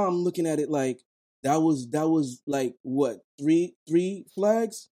 So now I'm looking at it like that was like what, three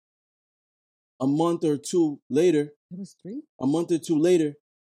flags? A month or two later. It was 3? A month or two later,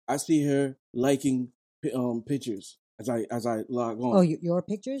 I see her liking pictures as I log on. Oh, your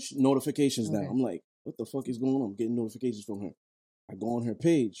pictures? Notifications now. Okay. I'm like, what the fuck is going on? I'm getting notifications from her. I go on her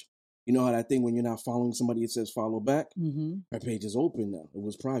page. You know how that thing when you're not following somebody, it says follow back? Mm-hmm. Her page is open now. It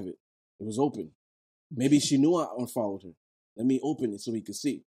was private. It was open. Maybe she knew I unfollowed her. Let me open it so he could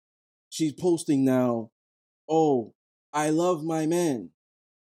see. She's posting now, oh, I love my man.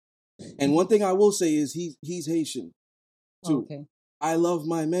 And one thing I will say is he's Haitian too. Okay. I love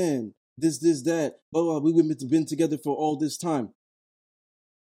my man. This, that. Blah, blah. We've been together for all this time.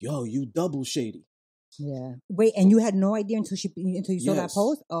 Yo, you double shady. Yeah. Wait, and you had no idea until you saw that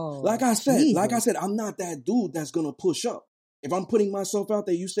post? Oh. Like I said, I'm not that dude that's gonna push up. If I'm putting myself out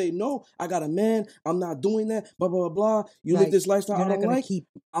there, you say, no, I got a man, I'm not doing that, blah, blah, blah, blah. You live this lifestyle I don't like.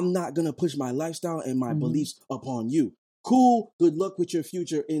 I'm not gonna push my lifestyle and my beliefs upon you. Cool, good luck with your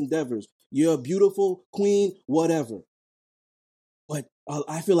future endeavors. You're a beautiful queen, whatever. But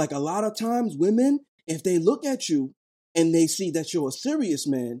I feel like a lot of times women, if they look at you and they see that you're a serious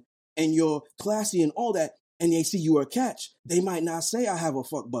man and you're classy and all that, and they see you are a catch, they might not say I have a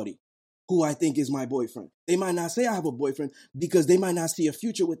fuck buddy who I think is my boyfriend. They might not say I have a boyfriend because they might not see a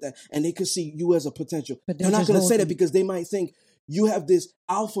future with that and they could see you as a potential. But they're not going to say that because they might think you have this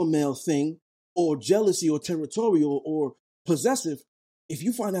alpha male thing or jealousy or territorial or possessive. If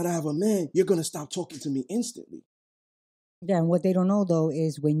you find out I have a man, you're going to stop talking to me instantly. Yeah, and what they don't know, though,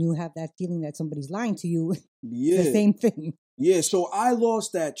 is when you have that feeling that somebody's lying to you, yeah. It's the same thing. Yeah, so I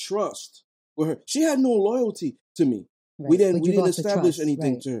lost that trust with her. She had no loyalty to me. Right. We didn't establish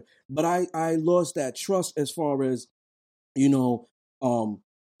anything right. to her. But I lost that trust as far as, you know,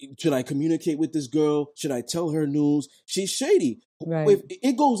 should I communicate with this girl? Should I tell her news? She's shady. Right.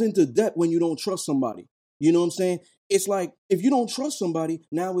 It goes into depth when you don't trust somebody. You know what I'm saying? It's like, if you don't trust somebody,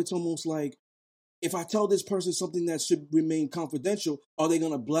 now it's almost like, if I tell this person something that should remain confidential, are they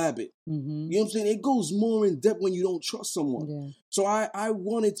going to blab it? Mm-hmm. You know what I'm saying? It goes more in depth when you don't trust someone. Yeah. So I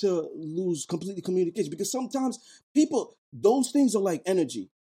wanted to lose completely communication because sometimes people, those things are like energy,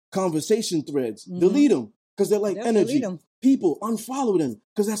 conversation threads. Mm-hmm. Delete them because they're like energy. People, unfollow them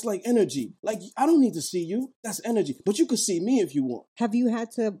because that's like energy. Like, I don't need to see you. That's energy. But you could see me if you want. Have you had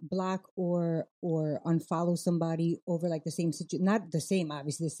to block or unfollow somebody over like the same situation? Not the same,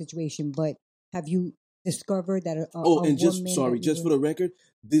 obviously, the situation, but have you discovered that just for the record,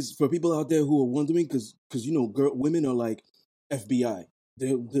 this for people out there who are wondering, because you know, women are like FBI.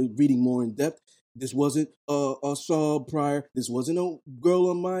 They're reading more in depth. This wasn't a sub prior. This wasn't a girl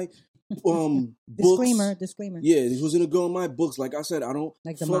on my disclaimer. Yeah, this wasn't a girl on my books. Like I said, I don't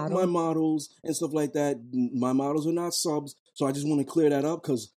like fuck my models and stuff like that. My models are not subs, so I just want to clear that up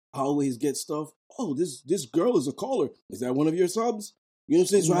because I always get stuff. Oh, this girl is a caller. Is that one of your subs? You know what I'm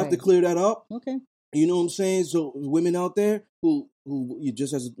saying? So I have to clear that up. Okay. You know what I'm saying? So women out there who you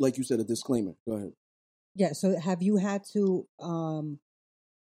just as like you said, a disclaimer. Go ahead. Yeah. So have you had to,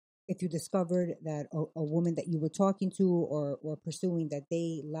 if you discovered that a woman that you were talking to or pursuing that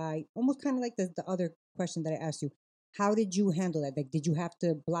they lied, almost kind of like the other question that I asked you, how did you handle that? Like, did you have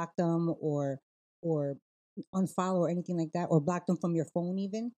to block them or unfollow or anything like that, or block them from your phone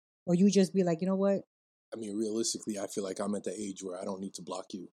even, or you just be like, you know what? I mean, realistically, I feel like I'm at the age where I don't need to block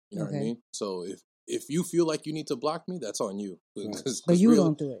you. You know what I mean? So if you feel like you need to block me, that's on you. But you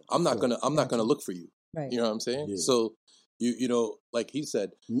don't do it. I'm not gonna look for you. Right. You know what I'm saying? Yeah. So you know, like he said,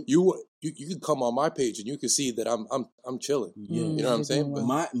 you could come on my page and you can see that I'm chilling. Yeah. You know what I'm saying?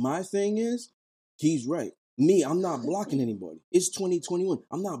 But My thing is, he's right. Me, I'm not blocking anybody. It's 2021.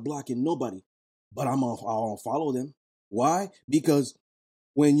 I'm not blocking nobody, but I'll follow them. Why? Because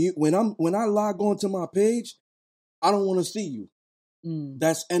when I log on to my page, I don't want to see you.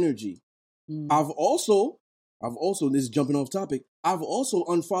 That's energy. I've also, this is jumping off topic. I've also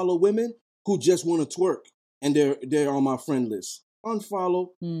unfollowed women who just want to twerk and they're on my friend list.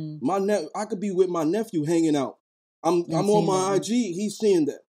 Unfollow. I could be with my nephew hanging out. I'm on my IG. He's seeing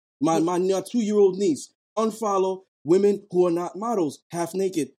that. My 2-year-old niece. Unfollow women who are not models, half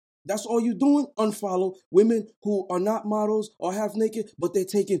naked. That's all you're doing? Unfollow women who are not models or half naked, but they're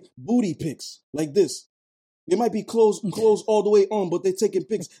taking booty pics like this. They might be clothes all the way on, but they're taking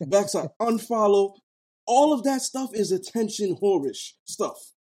pics backside. Unfollow. All of that stuff is attention whorish stuff.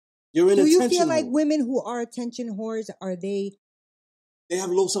 You're in attention. Do you feel like women who are attention whores, are they? They have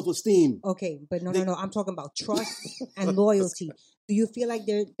low self-esteem. Okay, but no. I'm talking about trust and loyalty. Do you feel like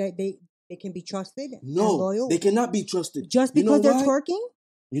they can be trusted? No, and loyal? They cannot be trusted. Just because they're twerking?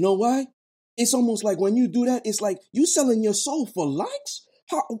 You know why? It's almost like when you do that, it's like you selling your soul for likes.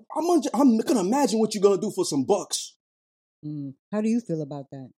 I'm gonna imagine what you're gonna do for some bucks. How do you feel about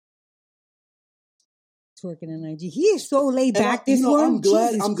that? Twerking on IG. He is so laid back. I'm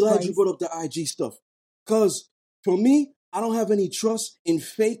glad you brought up the IG stuff, because for me, I don't have any trust in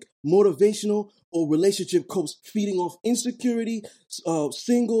fake motivational or relationship coach feeding off insecurity,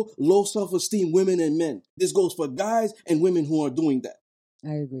 single, low self-esteem women and men. This goes for guys and women who are doing that.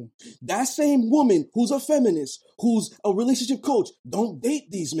 I agree. That same woman who's a feminist, who's a relationship coach, don't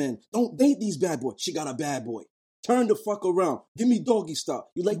date these men. Don't date these bad boys. She got a bad boy. Turn the fuck around. Give me doggy style.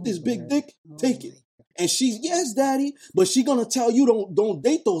 You like this big dick? Take it. And she's, yes, daddy, but she's going to tell you don't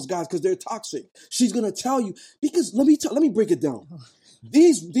date those guys because they're toxic. She's going to tell you, because let me break it down.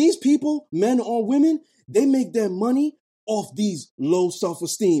 These people, men or women, they make their money off these low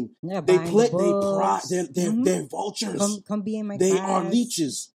self-esteem. They're vultures. Come be in my They class. are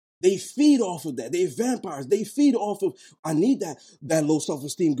leeches. They feed off of that. They're vampires. They feed off of, I need that low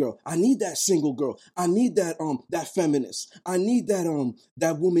self-esteem girl. I need that single girl. I need that feminist. I need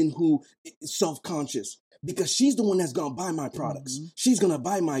that woman who is self-conscious, because she's the one that's going to buy my products. She's going to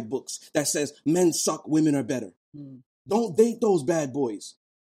buy my books that says men suck, women are better. Don't date those bad boys.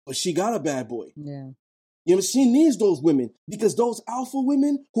 But she got a bad boy. Yeah. You know, she needs those women, because those alpha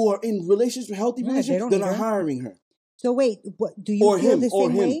women who are in relationships, healthy relationships, they're not hiring her. So wait, what do you feel the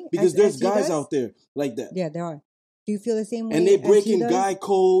same way? Because there's guys out there like that. Yeah, there are. Do you feel the same way? And they breaking guy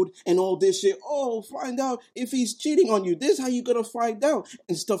code and all this shit. Oh, find out if he's cheating on you. This is how you gonna find out,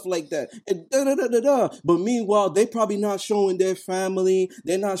 and stuff like that. And da-da-da-da-da. But meanwhile, they probably not showing their family.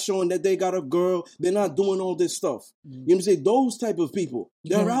 They're not showing that they got a girl. They're not doing all this stuff. You know what I'm saying? Those type of people,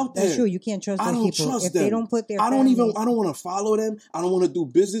 they're out there. That's true. You can't trust those people. Trust if them. they don't put their I don't want to follow them. I don't want to do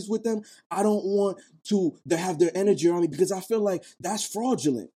business with them. I don't want to have their energy on me, because I feel like that's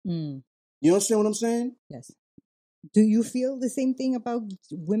fraudulent. You understand what I'm saying? Yes. Do you feel the same thing about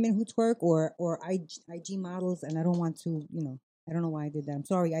women who twerk or IG models? And I don't want to, I don't know why I did that. I'm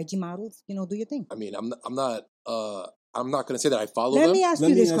sorry, IG models, do your thing. I mean, I'm not going to say that I follow them. Let me ask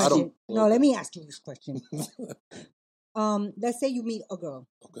you this question. No, let me ask you this question. Let's say you meet a girl.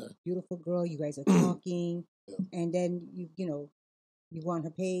 Okay. Beautiful girl, you guys are talking, and then you go on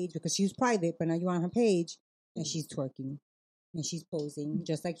her page, because she was private, but now you're on her page and she's twerking. And she's posing,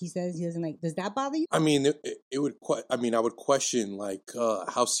 just like he says he doesn't like. Does that bother you? I mean, it would. I would question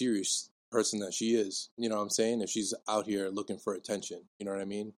how serious person that she is. You know what I'm saying? If she's out here looking for attention, you know what I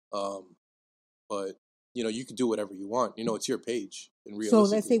mean? But you can do whatever you want. It's your page. And so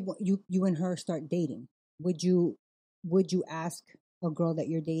let's say you and her start dating. Would you ask a girl that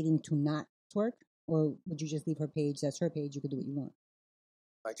you're dating to not twerk, or would you just leave her page? That's her page. You can do what you want.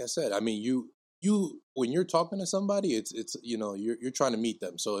 Like I said, I mean, you when you're talking to somebody, it's you're trying to meet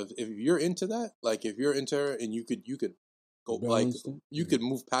them. So if you're into that, like if you're into her and you could go you could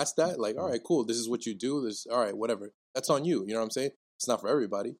move past that, like, all right, cool, this is what you do, this, all right, whatever, that's on you. You know what I'm saying? It's not for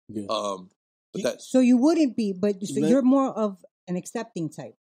everybody. Yeah. But so you wouldn't be, but so you're more of an accepting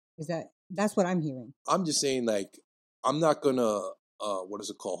type. That's what I'm hearing. I'm just saying, like, I'm not gonna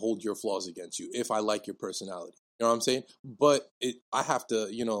hold your flaws against you if I like your personality. You know what I'm saying? But I have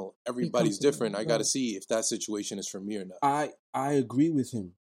to, everybody's different. I got to see if that situation is for me or not. I agree with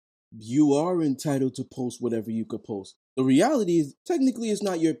him. You are entitled to post whatever you could post. The reality is, technically, it's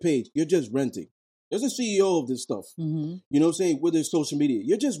not your page. You're just renting. There's a CEO of this stuff. You know what I'm saying? Whether it's social media,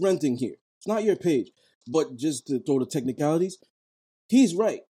 you're just renting here. It's not your page. But just to throw the technicalities, he's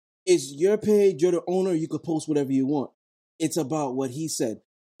right. It's your page. You're the owner. You could post whatever you want. It's about what he said.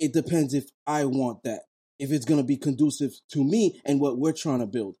 It depends if I want that. If it's going to be conducive to me and what we're trying to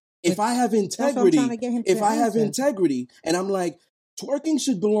build. If I have integrity, and I'm like, twerking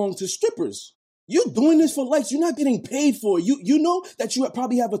should belong to strippers. You're doing this for likes. You're not getting paid for it. You know that you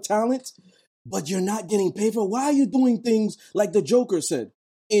probably have a talent, but you're not getting paid for it. Why are you doing things like the Joker said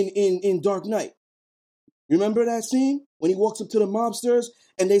in Dark Knight? Remember that scene when he walks up to the mobsters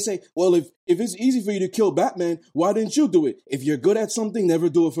and they say, well, if it's easy for you to kill Batman, why didn't you do it? If you're good at something, never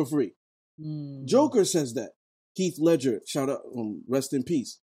do it for free. Joker says that. Heath Ledger, shout out, rest in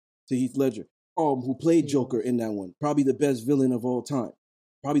peace to Heath Ledger, who played Joker in that one. Probably the best villain of all time.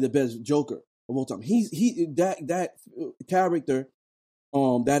 Probably the best Joker of all time. That character,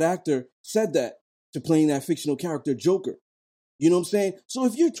 that actor said that to playing that fictional character Joker. You know what I'm saying? So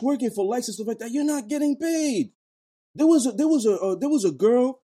if you're twerking for likes and stuff like that, you're not getting paid. There was a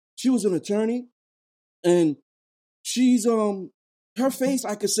girl. She was an attorney, and she's her face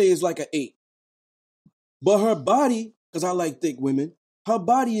I could say is like an 8, but her body, because I like thick women, her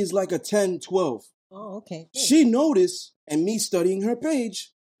body is like a 10, 12. Oh, okay. Good. She noticed, and me studying her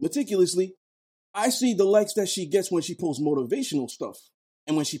page meticulously, I see the likes that she gets when she posts motivational stuff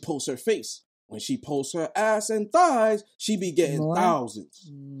and when she posts her face. When she posts her ass and thighs, she be getting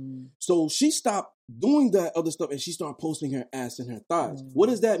thousands. So she stopped doing that other stuff and she started posting her ass and her thighs. What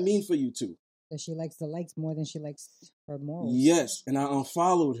does that mean for you two? That she likes the likes more than she likes her morals. Yes, and I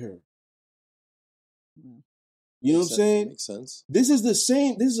unfollowed her. You know what I'm saying? Makes sense. This is the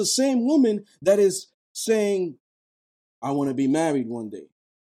same woman that is saying, I want to be married one day.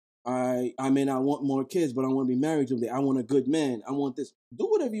 I may not want more kids, but I want to be married someday. I want a good man. I want this. Do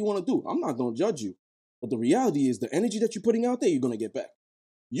whatever you want to do. I'm not going to judge you. But the reality is the energy that you're putting out there, you're going to get back.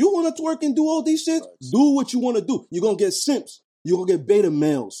 You want to twerk and do all these shit? Do what you want to do. You're going to get simps. You're going to get beta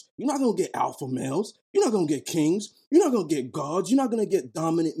males. You're not going to get alpha males. You're not going to get kings. You're not going to get gods. You're not going to get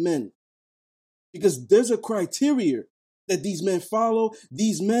dominant men. Because there's a criteria that these men follow.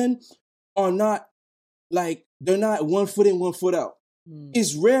 These men are not like, they're not 1 foot in, 1 foot out.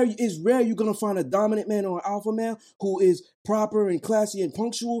 It's rare you're going to find a dominant man or an alpha male who is proper and classy and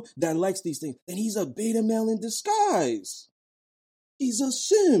punctual that likes these things. And he's a beta male in disguise. He's a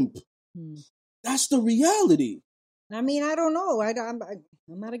simp. That's the reality. I mean, I don't know. I'm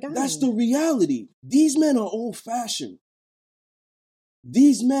not a guy. That's the reality. These men are old-fashioned.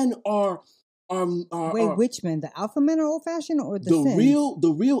 These men are Wait, which men? The alpha men are old-fashioned or the simps?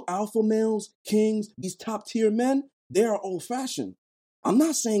 The real alpha males, kings, these top-tier men, they are old-fashioned. I'm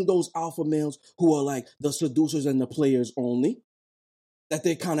not saying those alpha males who are like the seducers and the players only, that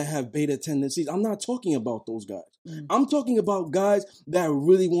they kind of have beta tendencies. I'm not talking about those guys. I'm talking about guys that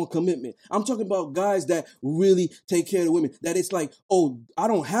really want commitment. I'm talking about guys that really take care of the women. That it's like, oh, I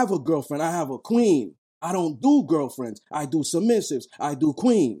don't have a girlfriend. I have a queen. I don't do girlfriends. I do submissives. I do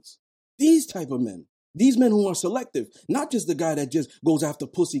queens. These type of men. These men who are selective. Not just the guy that just goes after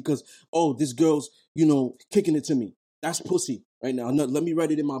pussy because, oh, this girl's, kicking it to me. That's pussy right now. Let me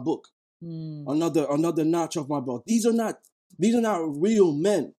write it in my book. Another notch off my belt. These are not real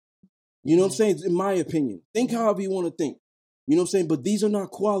men. You know what I'm saying? In my opinion. Think however you want to think. You know what I'm saying? But these are not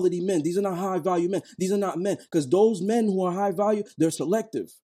quality men. These are not high value men. These are not men. Because those men who are high value, they're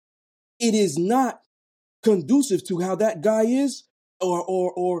selective. It is not conducive to how that guy is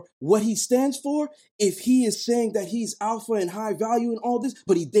or what he stands for if he is saying that he's alpha and high value and all this,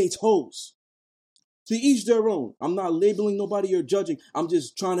 but he dates hoes. To each their own. I'm not labeling nobody or judging. I'm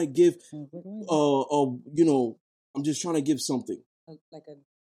just trying to give, I'm just trying to give something. Like a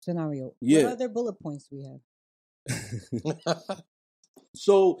scenario. Yeah. What other bullet points do we have?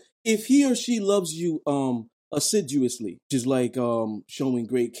 So if he or she loves you assiduously, just like showing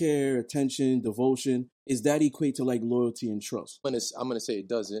great care, attention, devotion, is that equate to like loyalty and trust? I'm gonna say it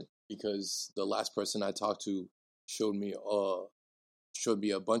doesn't, because the last person I talked to showed me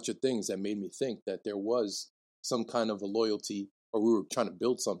a bunch of things that made me think that there was some kind of a loyalty, or we were trying to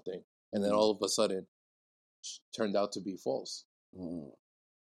build something, and then all of a sudden turned out to be false.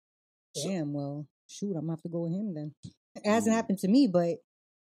 Damn, well, shoot, I'm gonna have to go with him then. It hasn't happened to me, but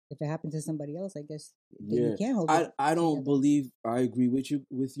if it happened to somebody else, I guess you can't hold it. I don't believe, I agree with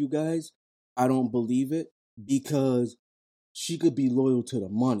you guys. I don't believe it, because she could be loyal to the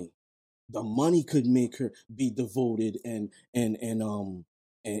money. The money could make her be devoted and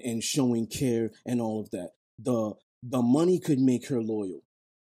showing care and all of that. The money could make her loyal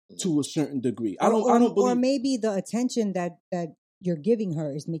to a certain degree. I don't believe. Or maybe the attention that you're giving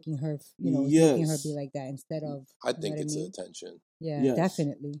her is making her, making her be like that instead of. I think it's attention. Yeah, Yes.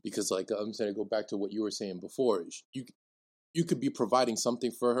 definitely. Because, like I'm saying, to go back to what you were saying before, you could be providing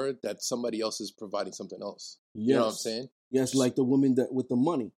something for her that somebody else is providing something else. Yes. You know what I'm saying? Yes, like the woman that with the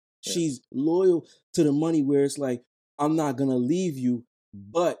money. Yeah. She's loyal to the money where it's like, I'm not going to leave you,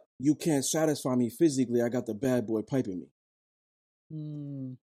 but you can't satisfy me physically. I got the bad boy piping me.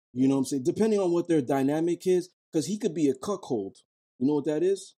 Mm. You know what I'm saying? Depending on what their dynamic is, because he could be a cuckold. You know what that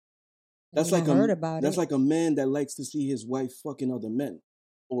is? That's like heard about that's it. like a man that likes to see his wife fucking other men,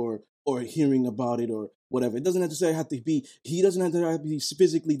 or hearing about it, or whatever. It doesn't necessarily have to be. He doesn't have to be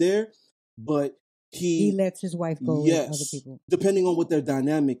physically there, but he lets his wife go with other people. Depending on what their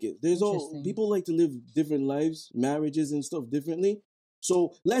dynamic is. There's all Interesting. people like to live different lives, marriages and stuff differently.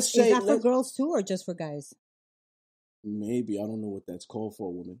 So let's say Is that for girls too, or just for guys? maybe I don't know what that's called for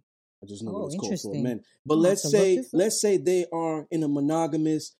a woman. I just know Oh, what it's called for interesting. men. But I'll have to look this up. let's say they are in a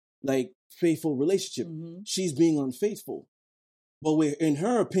monogamous, like faithful relationship. Mhm. She's being unfaithful. But in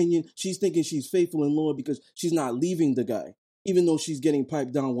her opinion, she's thinking she's faithful and loyal because she's not leaving the guy, even though she's getting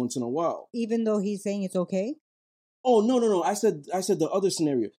piped down once in a while. Even though he's saying it's okay? Oh, no. I said the other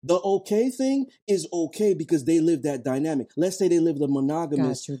scenario. The okay thing is okay because they live that dynamic. Let's say they live the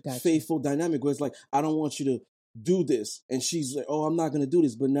monogamous, Gotcha. faithful dynamic where it's like, I don't want you to do this. And she's like, oh, I'm not going to do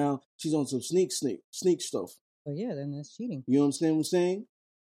this. But now she's on some sneak stuff. Oh, yeah, then that's cheating. You understand what I'm saying?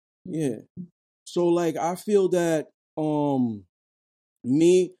 Yeah. So, like, I feel that,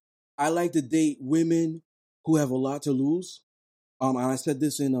 I like to date women who have a lot to lose. And I said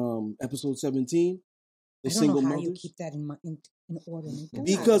this in episode 17. I don't know how you keep that in order.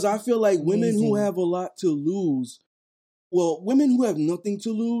 Because I feel like women who have a lot to lose, women who have nothing to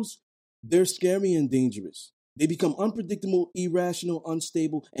lose, they're scary and dangerous. They become unpredictable, irrational,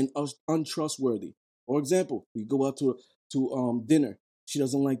 unstable, and untrustworthy. For example, we go out to dinner. She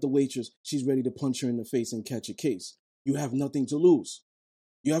doesn't like the waitress. She's ready to punch her in the face and catch a case. You have nothing to lose.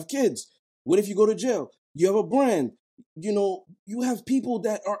 You have kids. What if you go to jail? You have a brand. You know, you have people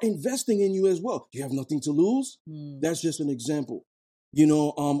that are investing in you as well. You have nothing to lose. That's just an example. You know,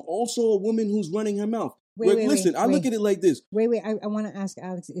 also a woman who's running her mouth. Listen, I look at it like this. Wait. I want to ask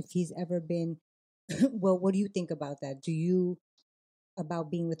Alex if he's ever been, well, what do you think about that?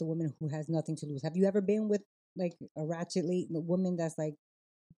 About being with a woman who has nothing to lose? Have you ever been with like a ratchet woman that's like,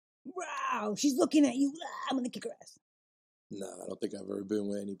 wow, she's looking at you, I'm going to kick her ass? No, I don't think I've ever been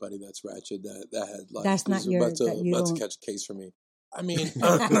with anybody that's ratchet that had like that's not your about to catch a case for me. I mean,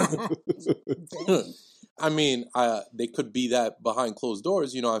 they could be that behind closed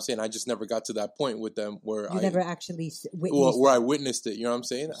doors. You know what I'm saying? I just never got to that point with them where never actually witnessed where I witnessed it. You know what I'm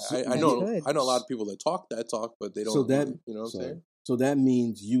saying? I know a lot of people that talk, but they don't. So that, you know what I'm saying? So that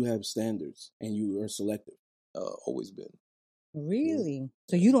means you have standards and you are selective. Always been. Really?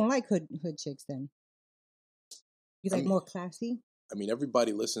 So you don't like hood chicks then? You like more classy? I mean,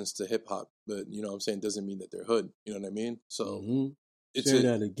 everybody listens to hip hop, but you know what I'm saying, doesn't mean that they're hood. You know what I mean? So say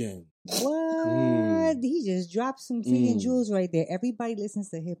that again. What? He just dropped some freaking jewels right there. Everybody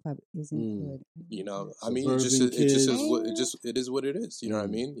listens to hip hop isn't hood. You know, I mean, it is what it is. You know what I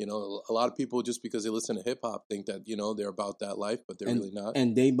mean? You know, a lot of people just because they listen to hip hop think that, you know, they're about that life, but they're really not.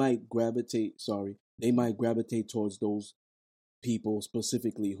 And they might gravitate towards those people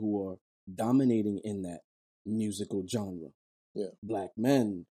specifically who are dominating in that musical genre. Yeah. Black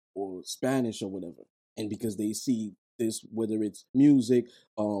men or Spanish or whatever. And because they see this, whether it's music,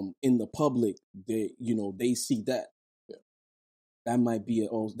 in the public, they see that. Yeah. That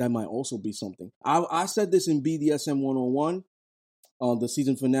might also be something. I said this in BDSM 101, the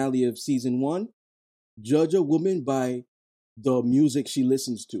season finale of season 1. Judge a woman by the music she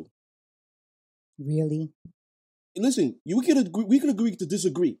listens to. Really? Listen, we can agree to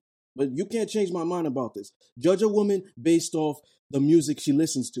disagree, but you can't change my mind about this. Judge a woman based off the music she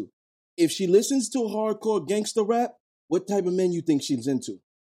listens to. If she listens to hardcore gangster rap, what type of men you think she's into?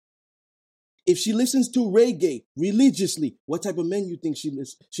 If she listens to reggae religiously, what type of men you think she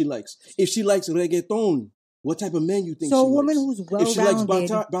likes? If she likes reggaeton, what type of men you think she likes? So a woman who's well-rounded, if she likes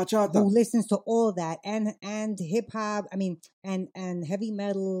bachata, who listens to all that, and hip-hop, I mean, and heavy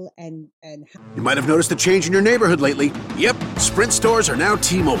metal, and... You might have noticed a change in your neighborhood lately. Yep, Sprint stores are now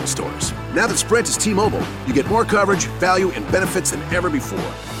T-Mobile stores. Now that Sprint is T-Mobile, you get more coverage, value, and benefits than ever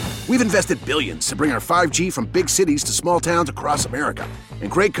before. We've invested billions to bring our 5G from big cities to small towns across America. And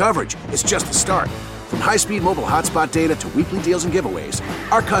great coverage is just the start. From high-speed mobile hotspot data to weekly deals and giveaways,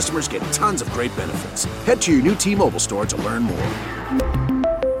 our customers get tons of great benefits. Head to your new T-Mobile store to learn more.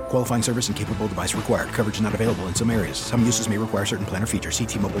 Qualifying service and capable device required. Coverage not available in some areas. Some uses may require certain plan or features. See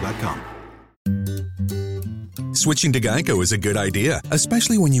T-Mobile.com. Switching to Geico is a good idea,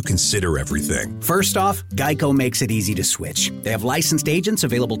 especially when you consider everything. First off, Geico makes it easy to switch. They have licensed agents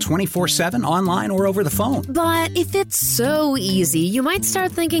available 24/7 online or over the phone. But if it's so easy, you might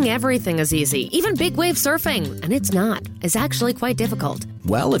start thinking everything is easy, even big wave surfing. And it's not. It's actually quite difficult.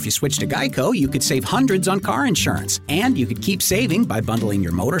 Well, if you switch to Geico, you could save hundreds on car insurance. And you could keep saving by bundling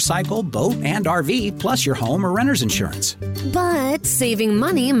your motorcycle, boat, and RV, plus your home or renter's insurance. But saving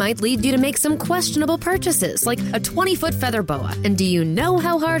money might lead you to make some questionable purchases, like a 20-foot feather boa. And do you know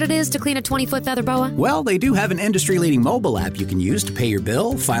how hard it is to clean a 20-foot feather boa? Well, they do have an industry-leading mobile app you can use to pay your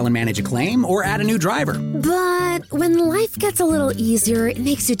bill, file and manage a claim, or add a new driver. But when life gets a little easier, it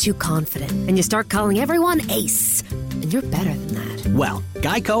makes you too confident, and you start calling everyone Ace. And you're better than that. Well,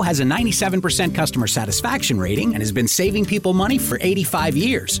 Geico has a 97% customer satisfaction rating and has been saving people money for 85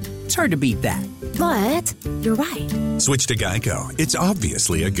 years. It's hard to beat that. But you're right. Switch to Geico. It's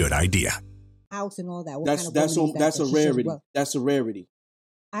obviously a good idea. House and all that. What That's kind of woman is that's that a she shows rarity. well? That's a rarity.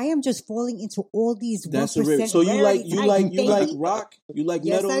 I am just falling into all these. That's a 1% rarity. So you like rarity rock? You like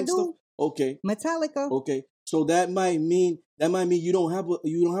Yes, metal I and do. stuff? Okay. Metallica. Okay. So that might mean you don't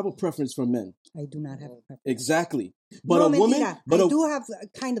have a preference for men. I do not have a preference. Exactly. But No, a woman, mentira. but I a, do have a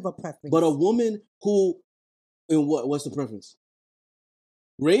kind of a preference. but a woman who, in what's the preference?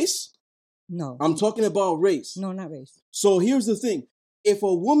 Race? no, I'm talking about race. no, not race. So here's the thing: if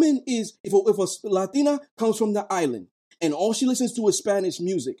a woman is, if a Latina comes from the island and all she listens to is Spanish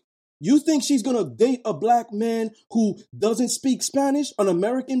music, you think she's gonna date a black man who doesn't speak Spanish, an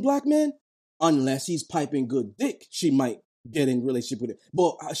American black man? Unless he's piping good dick, she might get in relationship with it.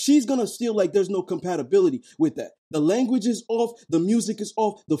 But she's gonna feel like there's no compatibility with that. The language is off, the music is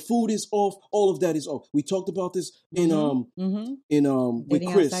off, the food is off, all of that is off. We talked about this in with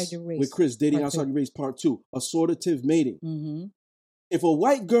Dating Chris, Outside Your Race, with Chris, dating Part outside 2. your race, part 2, assortative mating. Mm-hmm. If a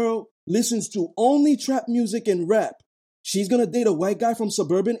white girl listens to only trap music and rap, she's gonna date a white guy from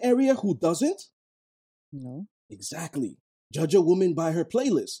suburban area who doesn't? No. Exactly. Judge a woman by her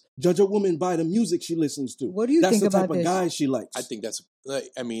playlist. Judge a woman by the music she listens to. What do you That's think the type about of this? guy she likes. I think that's like,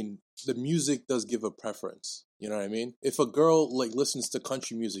 I mean, the music does give a preference. You know what I mean? If a girl like listens to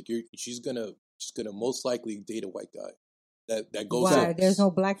country music, she's gonna most likely date a white guy. That goes Why? up. There's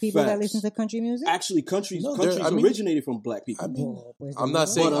no black people that Facts. listen to country music? Actually, countries No, there- I mean- originated from black people. I mean, Oh, pues, I'm no. not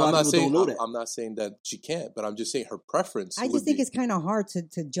saying But a lot of people don't know that. I'm not saying that she can't, but I'm just saying her preference. I would just think be- it's kind of hard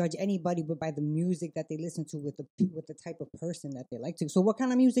to judge anybody but by the music that they listen to with the type of person that they like to. So, what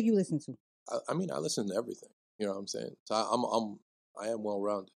kind of music you listen to? I mean, I listen to everything. You know what I'm saying? So I am well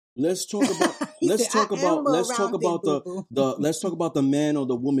rounded. Let's talk about He let's said, talk "I am about let's talk well-rounded, about boo-boo." let's talk about the man or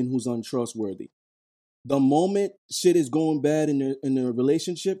the woman who's untrustworthy. The moment shit is going bad in their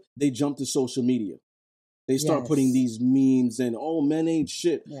relationship, they jump to social media. They start Yes. putting these memes and men ain't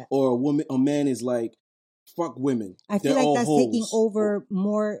shit. Yeah. Or a man is like, fuck women. I feel They're all like that's taking hoes. over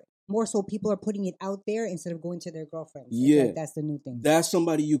more so people are putting it out there instead of going to their girlfriends. I feel Yeah. like that's the new thing. That's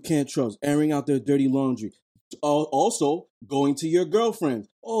somebody you can't trust, airing out their dirty laundry. Also, going to your girlfriend.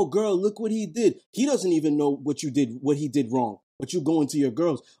 Oh, girl, look what he did. He doesn't even know what he did wrong. But you going to your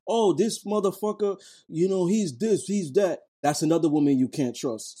girls. Oh, this motherfucker, he's this, he's that. That's another woman you can't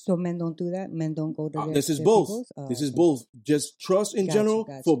trust. So men don't do that. Men don't go to their This is their both. peoples? This is both. Just trust in Got you, general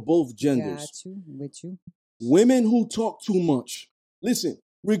got for you. both genders. Got you, with you. Women who talk too much. Listen,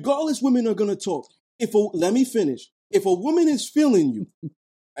 regardless, women are gonna talk. Let me finish. If a woman is feeling you,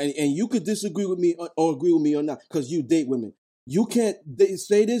 and you could disagree with me or agree with me or not, because you date women, you can't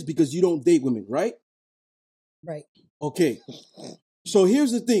say this because you don't date women, right? Right. Okay. So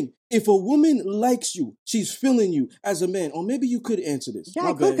here's the thing. If a woman likes you, she's feeling you as a man, or maybe you could answer this. Yeah, My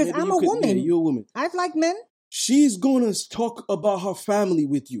I could, bad. 'cause Maybe I'm you a could- woman. Yeah, you're a woman. I've liked men. She's gonna talk about her family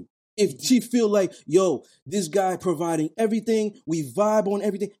with you. If she feel like, yo, this guy providing everything, we vibe on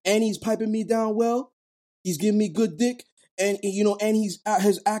everything, and he's piping me down well, he's giving me good dick, and and he's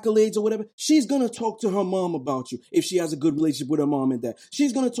his accolades or whatever, she's gonna talk to her mom about you if she has a good relationship with her mom and dad.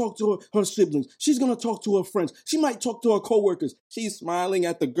 She's gonna talk to her siblings. She's gonna talk to her friends. She might talk to her coworkers. She's smiling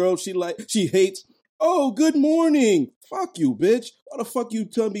at the girl she hates. Oh, good morning. Fuck you, bitch. Why the fuck you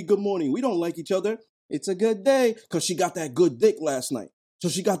tell me good morning? We don't like each other. It's a good day because she got that good dick last night. So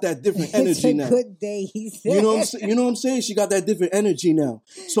she got that different energy It's a now. good day, he said. You know what I'm saying? She got that different energy now.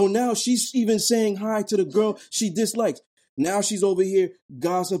 So now she's even saying hi to the girl she dislikes. Now she's over here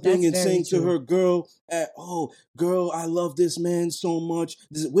gossiping That's and very saying to true. her girl, oh, girl, I love this man so much.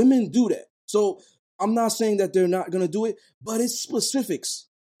 Women do that. So I'm not saying that they're not going to do it, but it's specifics.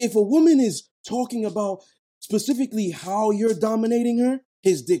 If a woman is talking about specifically how you're dominating her,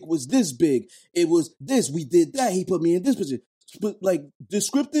 his dick was this big. It was this. We did that. He put me in this position. Like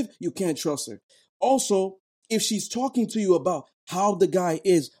descriptive, you can't trust her. Also, if she's talking to you about how the guy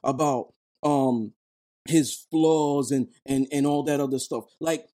is, about his flaws and all that other stuff,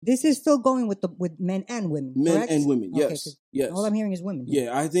 like this is still going with men and women, correct? and women, Okay, yes, yes. All I'm hearing is women.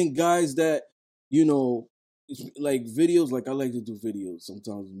 Yeah, I think guys that, you know, like videos, like I like to do videos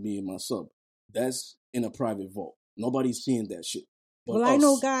sometimes, me and my sub. That's in a private vault. Nobody's seeing that shit. Well, I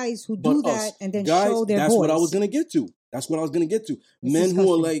know guys who do that and then show their that's voice. what I was gonna get to. That's what I was gonna get to. Men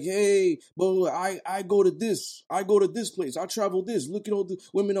who are like, hey, bro, I go to this place, I travel this. Look at all the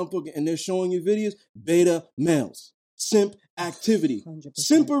women I'm fucking, and they're showing you videos. Beta males, simp activity, 100%.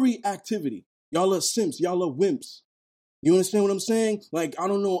 simpery activity. Y'all are simps. Y'all are wimps. You understand what I'm saying? Like, I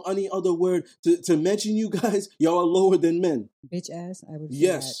don't know any other word to mention you guys. Y'all are lower than men. Bitch ass, I would say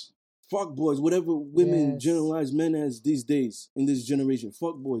yes. Fuck boys, whatever women Yes. generalize men as these days in this generation.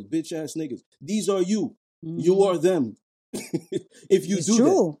 Fuck boys, bitch ass niggas. These are you. Mm-hmm. You are them. If you It's do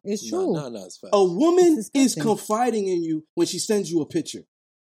true. that. It's true. No, it's facts. A woman It's is disgusting. confiding in you when she sends you a picture.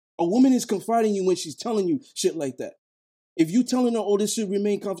 A woman is confiding in you when she's telling you shit like that. If you telling her, oh, this should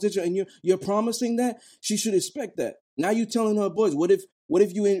remain confidential, and you're promising that, she should expect that. Now you telling her, boys, what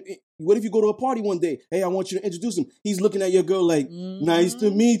if you go to a party one day? Hey, I want you to introduce him. He's looking at your girl like, nice to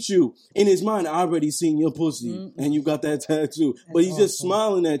meet you. In his mind, I already seen your pussy and you got that tattoo. But he's just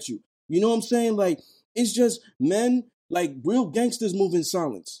smiling at you. You know what I'm saying? Like, it's just men, like real gangsters move in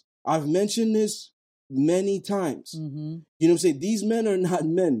silence. I've mentioned this many times. Mm-hmm. You know what I'm saying? These men are not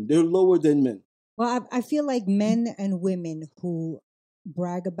men. They're lower than men. Well, I feel like men and women who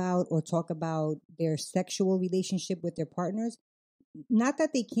brag about or talk about their sexual relationship with their partners, not that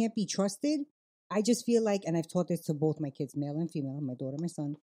they can't be trusted. I just feel like, and I've taught this to both my kids, male and female, my daughter, my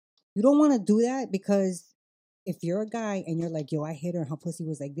son, you don't want to do that because if you're a guy and you're like, yo, I hit her and her pussy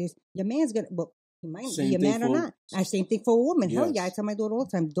was like this, your man's gonna, well, he might be your man or not. Same thing for a woman. Yes. Hell yeah, I tell my daughter all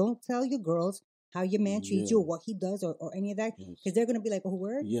the time, don't tell your girls how your man treats you or what he does or any of that, because they're going to be like, oh,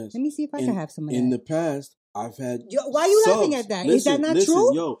 word? Yes. Let me see if I can have some of that. In the past, I've had why are you subs. laughing at that? Is that not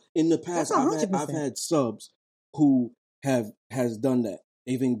true? Yo, in the past, I've had subs who has done that.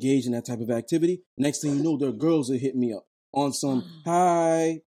 They've engaged in that type of activity. Next thing you know, their girls will hit me up on some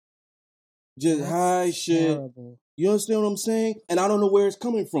hi, just That's hi shit. terrible. You understand what I'm saying? And I don't know where it's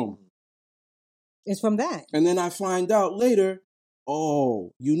coming from. It's from that. And then I find out later,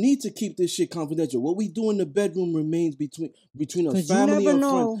 oh, you need to keep this shit confidential. What we do in the bedroom remains between a family and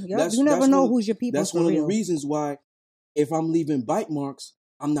friends. Yep, you never know who's your people. That's one of the reasons why, if I'm leaving bite marks,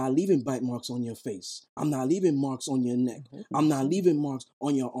 I'm not leaving bite marks on your face. I'm not leaving marks on your neck. I'm not leaving marks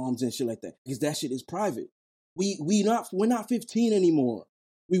on your arms and shit like that, because that shit is private. We're not 15 anymore.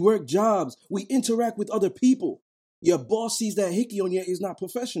 We work jobs. We interact with other people. Your boss sees that hickey on you is not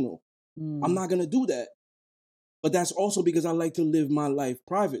professional. I'm not gonna do that. But that's also because I like to live my life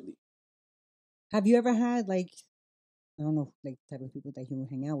privately. Have you ever had, like, I don't know, like, type of people that you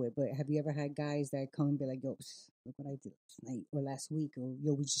hang out with, but have you ever had guys that come and be like, yo, look what I did tonight or last week, or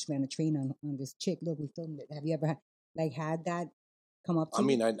yo, we just ran a train on this chick. Look, we filmed it. Have you ever had that come up to you? I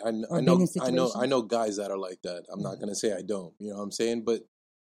mean, I know guys that are like that. I'm not gonna say I don't. You know what I'm saying? But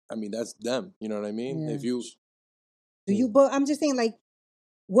I mean, that's them. You know what I mean? Yeah. If you do you? But I'm just saying, like,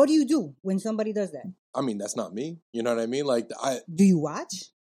 what do you do when somebody does that? I mean, that's not me. You know what I mean? Like, do you watch?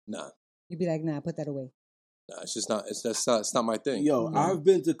 Nah. You'd be like, nah, put that away. Nah, it's just not. It's not my thing. Yo, I've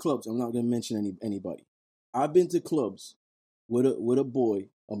been to clubs. I'm not gonna mention anybody. I've been to clubs with a boy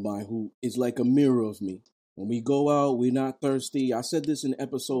of mine who is like a mirror of me. When we go out, we're not thirsty. I said this in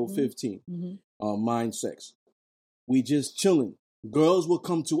episode 15. Mind sex. We just chilling. Girls will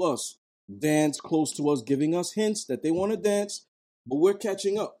come to us, dance close to us, giving us hints that they want to dance, but we're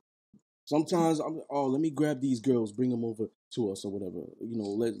catching up. Sometimes let me grab these girls, bring them over to us or whatever. You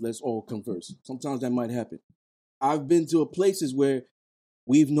know, let's all converse. Sometimes that might happen. I've been to places where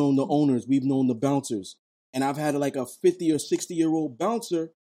we've known the owners, we've known the bouncers, and I've had like a 50 or 60-year-old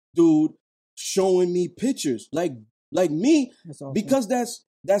bouncer dude showing me pictures like me. That's awesome. Because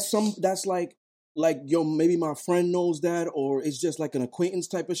that's like yo, maybe my friend knows that, or it's just like an acquaintance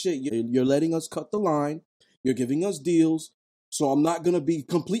type of shit. You're letting us cut the line. You're giving us deals. So I'm not going to be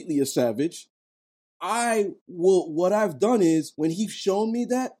completely a savage. What I've done is, when he's shown me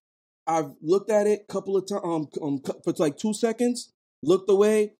that, I've looked at it a couple of times, for like 2 seconds, looked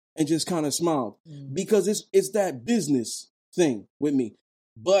away, and just kind of smiled. Because it's that business thing with me.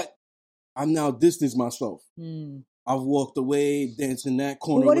 But I'm now distanced myself. I've walked away, danced in that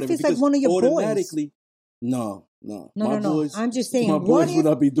corner. Well, what if it's like one of your automatically, boys? No. Boys, I'm just saying. My boys would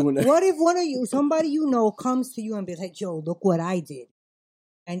not be doing that. What if one of you, somebody you know, comes to you and be like, "Yo, look what I did,"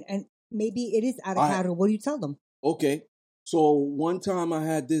 and maybe it is out of character. What do you tell them? Okay, so one time I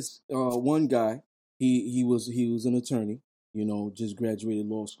had this one guy. He was an attorney, you know, just graduated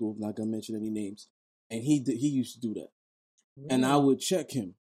law school. Not gonna mention any names, and he used to do that. Really? And I would check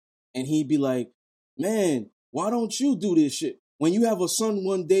him, and he'd be like, "Man, why don't you do this shit? When you have a son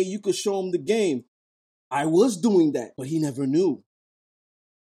one day, you could show him the game." I was doing that, but he never knew.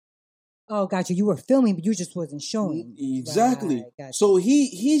 Oh, gotcha. You were filming, but you just wasn't showing. Exactly. Right, gotcha. So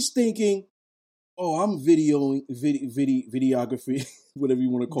he's thinking, "Oh, I'm videography, whatever you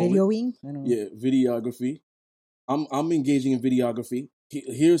want to call Videoing? it. I don't know. Yeah, videography. I'm engaging in videography.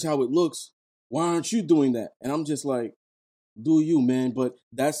 Here's how it looks. Why aren't you doing that?" And I'm just like, "Do you, man?" But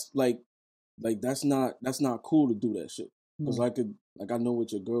that's like that's not cool to do that shit. Because I know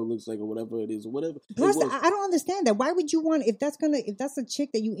what your girl looks like or whatever it is or whatever. Plus, I don't understand that. Why would you want, if that's a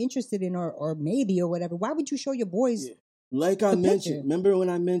chick that you interested in or maybe or whatever, why would you show your boys? Yeah. Like I mentioned, remember when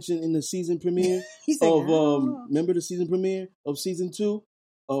I mentioned in the season premiere remember the season premiere of season 2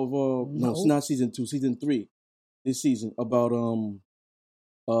 of no, it's not season 2, season 3 this season about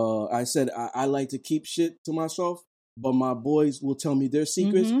I said I like to keep shit to myself, but my boys will tell me their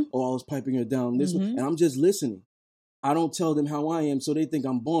secrets. I was piping her down this one, and I'm just listening. I don't tell them how I am, so they think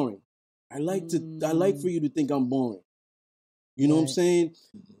I'm boring. I like for you to think I'm boring. You know what I'm saying?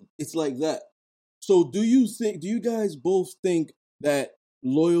 It's like that. So do you guys both think that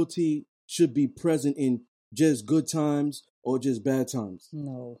loyalty should be present in just good times or just bad times?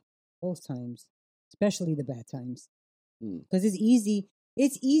 No, both times, especially the bad times. Because it's easy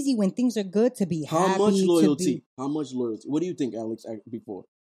when things are good to be happy. How much loyalty? How much loyalty? What do you think, Alex, before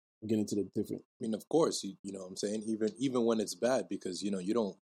we get into the different? I mean, of course, you know what I'm saying? Even when it's bad, because, you know, you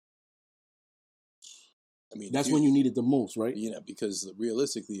don't, I mean, that's when you need it the most, right? Yeah, because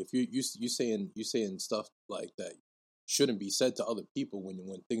realistically, if you saying stuff like that shouldn't be said to other people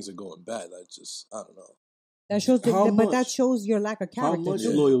when things are going bad, that's just, I don't know. That shows, that shows your lack of character. How much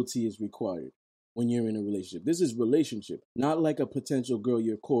loyalty is required when you're in a relationship? This is relationship, not like a potential girl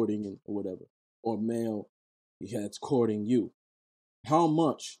you're courting or whatever, or male that's courting you. How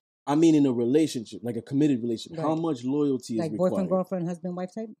much? I mean, in a relationship, like a committed relationship, how much loyalty is required? Like boyfriend, girlfriend, husband,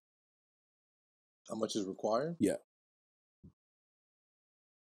 wife type? How much is required? Yeah.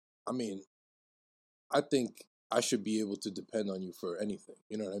 I mean, I think I should be able to depend on you for anything.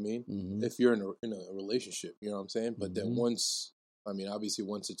 You know what I mean? Mm-hmm. If you're in a relationship, you know what I'm saying? But then once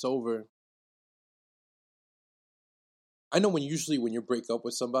it's over, I know when you break up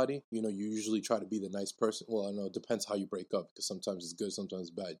with somebody, you know, you usually try to be the nice person. Well, I know it depends how you break up, because sometimes it's good, sometimes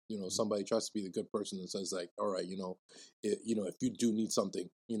it's bad. You know, somebody tries to be the good person and says like, all right, you know, if you do need something,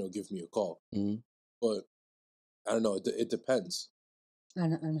 you know, give me a call. Mm-hmm. But I don't know. It depends.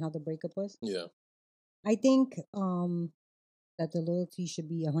 On how the breakup was? Yeah. I think that the loyalty should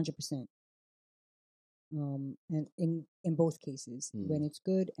be 100%. And in both cases, when it's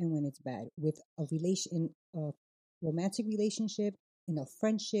good and when it's bad, with a romantic relationship, in a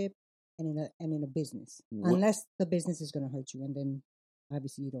friendship, and in a business. Unless the business is going to hurt you, and then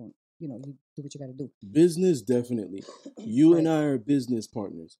obviously you don't. You know, you do what you got to do. Business, definitely. You and I are business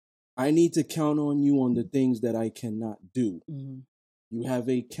partners. I need to count on you on the things that I cannot do. Mm-hmm. You have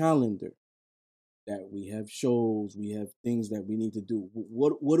a calendar that we have shows, we have things that we need to do.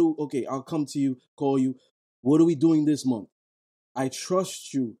 Okay, I'll come to you, call you. What are we doing this month? I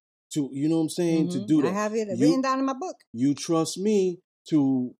trust you to, you know what I'm saying, to do that. I have it written down in my book. You trust me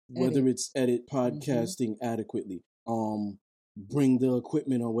to, whether it's edit podcasting adequately, bring the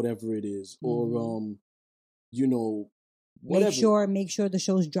equipment or whatever it is, or, you know, whatever. Make sure the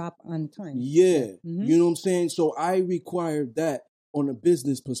shows drop on time. Yeah. You know what I'm saying? So I require that on a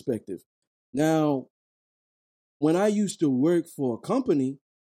business perspective. Now, when I used to work for a company,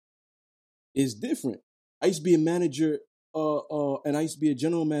 it's different. I used to be a manager, and I used to be a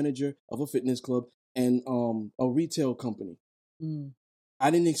general manager of a fitness club and a retail company. I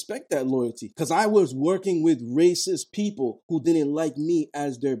didn't expect that loyalty because I was working with racist people who didn't like me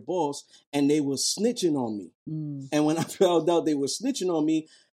as their boss, and they were snitching on me. And when I found out they were snitching on me,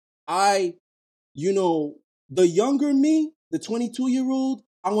 the younger me, the 22-year-old,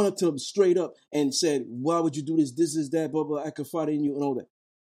 I wanted to straight up and said, why would you do this? This is that, blah, blah, I confide in you and all that.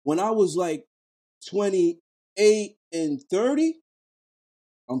 When I was like 28 and 30,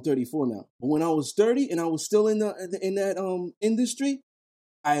 I'm 34 now. But when I was 30 and I was still in that industry,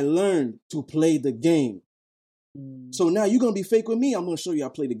 I learned to play the game. So now you're going to be fake with me. I'm going to show you I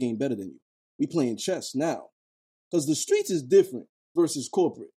play the game better than you. We playing chess now. Because the streets is different versus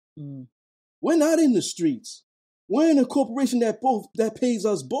corporate. We're not in the streets. We're in a corporation that pays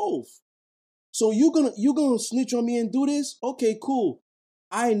us both. So you're gonna snitch on me and do this? Okay, cool.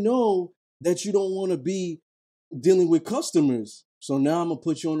 I know that you don't want to be dealing with customers. So now I'm gonna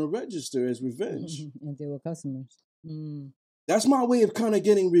put you on the register as revenge. And they were customers. That's my way of kind of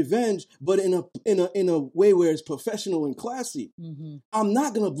getting revenge, but in a way where it's professional and classy. I'm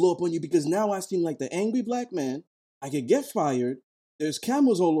not gonna blow up on you because now I seem like the angry black man. I could get fired. There's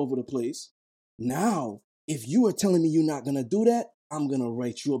cameras all over the place. Now, if you are telling me you're not gonna do that, I'm gonna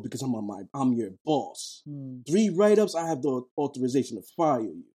write you up because I'm your boss. 3 write-ups, I have the authorization to fire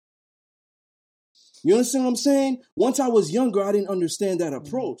you. You understand what I'm saying? Once I was younger, I didn't understand that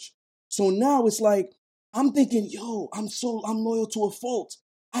approach. So now it's like, I'm thinking, yo, I'm loyal to a fault.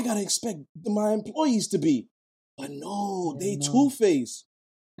 I gotta expect my employees to be. But no, they two-faced.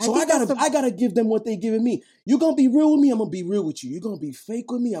 So I gotta give them what they giving me. You're gonna be real with me, I'm gonna be real with you. You're gonna be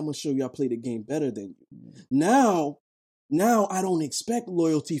fake with me, I'm gonna show you I play the game better than you. Now I don't expect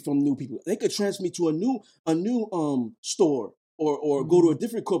loyalty from new people. They could transfer me to a new store or go to a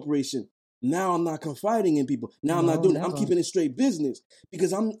different corporation. Now I'm not confiding in people. Now I'm not doing it. I'm keeping it straight business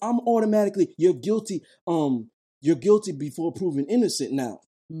because I'm automatically you're guilty before proven innocent now.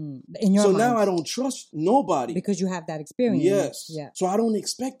 In your mind. Now I don't trust nobody because you have that experience. Yes. Yeah. So I don't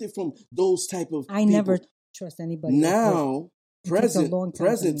expect it from those type of I people. never trust anybody. Now,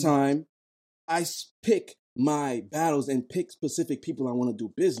 present time, I pick my battles and pick specific people I want to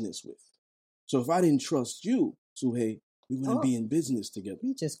do business with. So if I didn't trust you, Suhey, we wouldn't be in business together.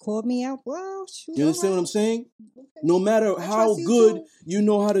 You just called me out. Well, shoot. You understand what I'm saying? Okay. No matter how good you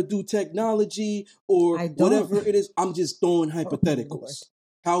know how to do technology or whatever it is, I'm just throwing hypotheticals.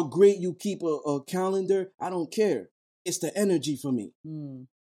 How great you keep a calendar, I don't care. It's the energy for me.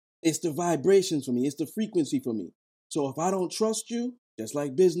 It's the vibrations for me. It's the frequency for me. So if I don't trust you, just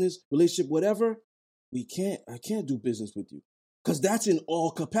like business, relationship, whatever, I can't do business with you. Because that's in all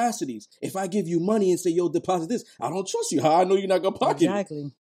capacities. If I give you money and say, yo, deposit this, I don't trust you. How I know you're not going to pocket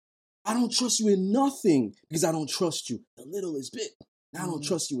it? I don't trust you in nothing because I don't trust you. The little is big. I don't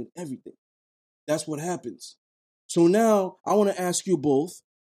trust you in everything. That's what happens. So now I want to ask you both,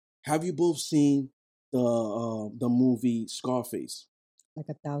 have you both seen the movie Scarface? Like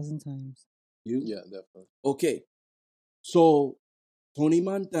 1,000 times. You? Yeah, definitely. Okay. So Tony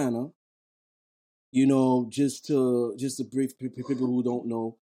Montana, you know, just to brief people who don't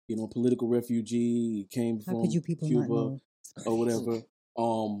know, you know, political refugee, he came from Cuba or whatever.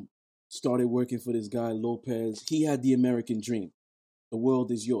 Started working for this guy Lopez. He had the American dream. The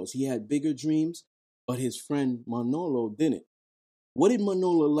world is yours. He had bigger dreams, but his friend Manolo didn't. What did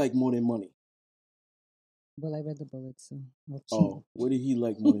Manolo like more than money? Well, I read the bullets, so. What did he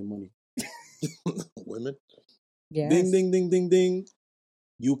like more than money? Women. Yes. Ding, ding, ding, ding, ding.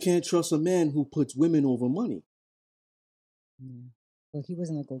 You can't trust a man who puts women over money. Yeah. Well, he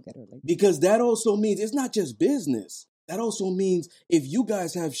wasn't a go-getter like that. Because that also means it's not just business. That also means if you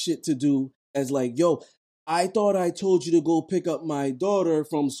guys have shit to do as like, yo, I thought I told you to go pick up my daughter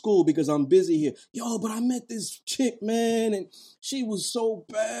from school because I'm busy here. Yo, but I met this chick, man, and she was so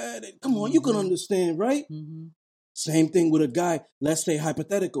bad. And come on, you can understand, right? Same thing with a guy, let's say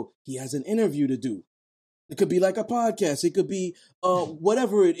hypothetical. He has an interview to do. It could be like a podcast. It could be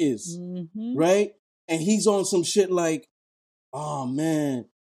whatever it is, right? And he's on some shit like, oh, man,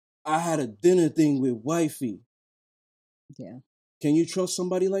 I had a dinner thing with wifey. Yeah. Can you trust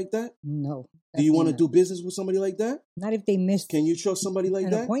somebody like that? No. Do you want to do business with somebody like that? Not if they missed. Can you trust somebody like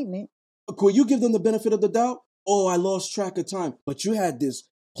an that? Appointment. Could you give them the benefit of the doubt? Oh, I lost track of time. But you had this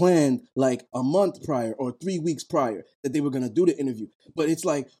planned like a month prior or 3 weeks prior that they were going to do the interview. But it's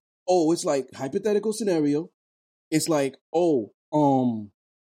like, it's like hypothetical scenario. It's like, you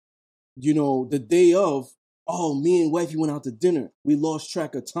know, the day of, me and wifey went out to dinner. We lost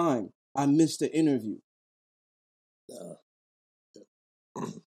track of time. I missed the interview.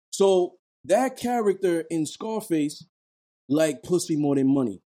 So that character in Scarface like pussy more than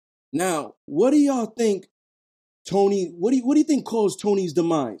money. Now, what do y'all think Tony, what do you think caused Tony's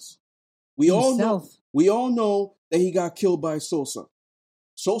demise? We all know that he got killed by Sosa.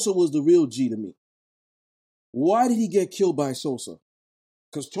 Sosa was the real G to me. Why did he get killed by Sosa?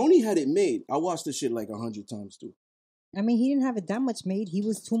 Because Tony had it made. I watched this shit like 100 times too. I mean, he didn't have it that much made. He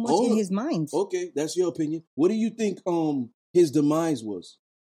was too much in his mind. Okay, that's your opinion. What do you think his demise was?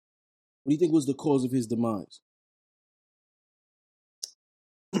 What do you think was the cause of his demise?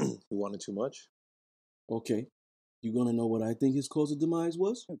 He wanted too much. Okay. You gonna know what I think his cause of demise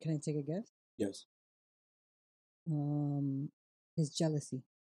was? Can I take a guess? Yes. His jealousy.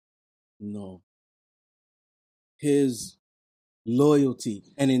 No. His loyalty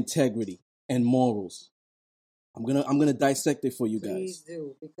and integrity and morals. I'm gonna dissect it for you guys. Please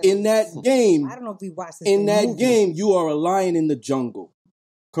do. In that game, I don't know if we watched this. In that game, you are a lion in the jungle.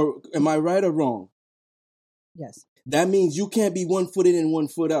 Am I right or wrong? Yes. That means you can't be 1 foot in and 1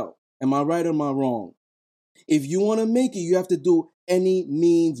 foot out. Am I right or am I wrong? If you want to make it, you have to do any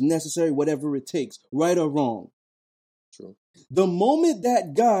means necessary, whatever it takes, right or wrong. True. The moment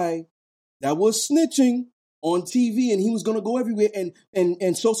that guy that was snitching on TV and he was going to go everywhere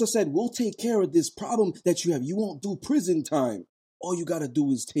and Sosa said, we'll take care of this problem that you have. You won't do prison time. All you got to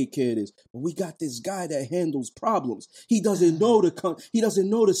do is take care of this. But we got this guy that handles problems. He doesn't know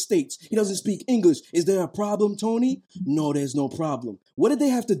the states. He doesn't speak English. Is there a problem, Tony? No, there's no problem. What did they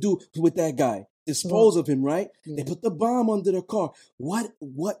have to do with that guy? Dispose of him, right? Yeah. They put the bomb under the car. What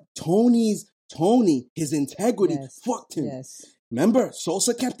Tony, his integrity fucked him. Yes. Remember,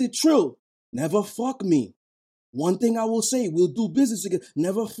 Sosa kept it true. Never fuck me. One thing I will say, we'll do business again.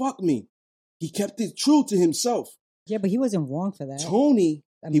 Never fuck me. He kept it true to himself. Yeah, but he wasn't wrong for that. Tony,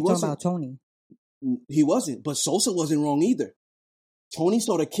 he wasn't. Talking about Tony. He wasn't, but Sosa wasn't wrong either. Tony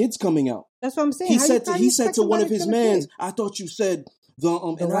saw the kids coming out. That's what I'm saying. He said to one of his mans, I thought you said the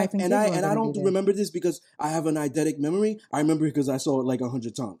wife and I don't remember this because I have an eidetic memory. I remember it because I saw it like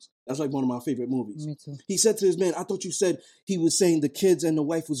 100 times. That's like one of my favorite movies. Me too. He said to his man, I thought you said he was saying the kids and the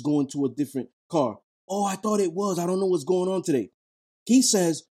wife was going to a different car. Oh, I thought it was. I don't know what's going on today. He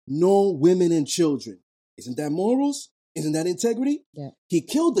says, no women and children. Isn't that morals? Isn't that integrity? Yeah. He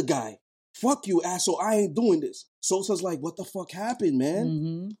killed the guy. Fuck you, asshole. I ain't doing this. Sosa's like, what the fuck happened, man?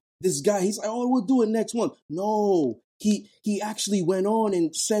 Mm-hmm. This guy, he's like, oh, we'll do it next one. No, he actually went on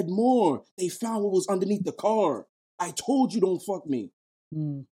and said more. They found what was underneath the car. I told you don't fuck me.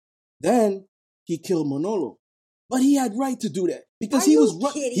 Mm. Then he killed Manolo. But he had right to do that because he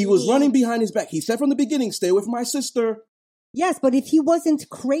was running behind his back. He said from the beginning, stay with my sister. Yes, but if he wasn't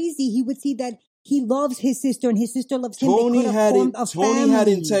crazy, he would see that he loves his sister and his sister loves him. Tony had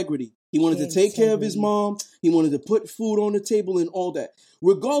integrity. He wanted to take care of his mom. He wanted to put food on the table and all that.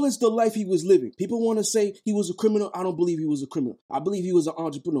 Regardless the life he was living. People want to say he was a criminal. I don't believe he was a criminal. I believe he was an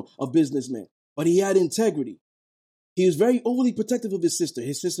entrepreneur, a businessman. But he had integrity. He was very overly protective of his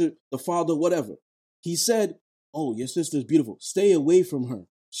sister, the father, whatever. He said, oh, your sister's beautiful. Stay away from her.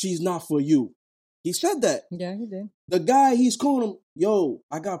 She's not for you. He said that. Yeah, he did. The guy, he's calling him, yo,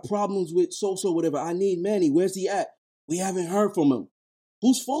 I got problems with Sosa, whatever. I need Manny. Where's he at? We haven't heard from him.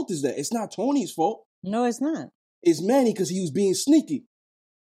 Whose fault is that? It's not Tony's fault. No, it's not. It's Manny because he was being sneaky.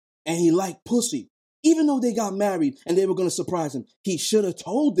 And he liked pussy. Even though they got married and they were going to surprise him, he should have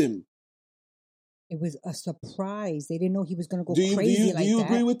told them. It was a surprise. They didn't know he was going to go crazy like that. Do you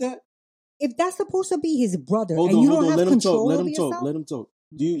agree with that? If that's supposed to be his brother hold and on, you don't have let control him over yourself? Let him talk.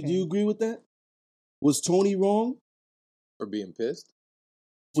 Do you agree with that? Was Tony wrong? For being pissed?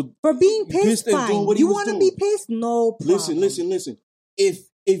 For being pissed, fine. You want to be pissed? No problem. Listen. If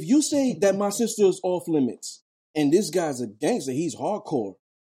you say that my sister is off limits and this guy's a gangster, he's hardcore,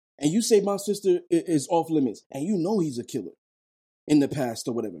 and you say my sister is off limits and you know he's a killer in the past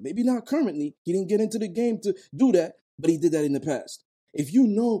or whatever, maybe not currently, he didn't get into the game to do that, but he did that in the past. If you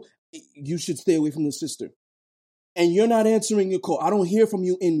know you should stay away from the sister and you're not answering your call, I don't hear from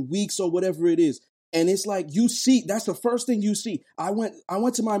you in weeks or whatever it is. And it's like you see, that's the first thing you see. I went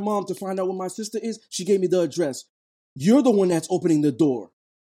to my mom to find out where my sister is. She gave me the address. You're the one that's opening the door.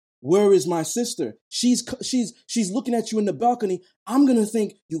 Where is my sister? She's looking at you in the balcony. I'm going to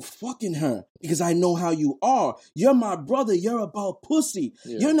think you fucking her because I know how you are. You're my brother. You're about pussy.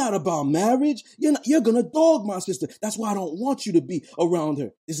 Yeah. You're not about marriage. You're going to dog my sister. That's why I don't want you to be around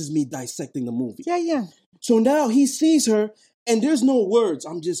her. This is me dissecting the movie. Yeah. So now he sees her and there's no words.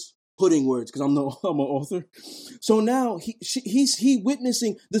 I'm just putting words because I'm an author. So now he's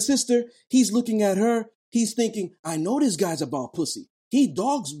witnessing the sister. He's looking at her. He's thinking, I know this guy's about pussy. He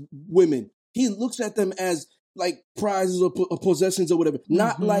dogs women. He looks at them as like prizes or possessions or whatever,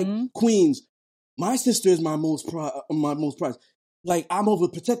 not like queens. My sister is my most prized. Like I'm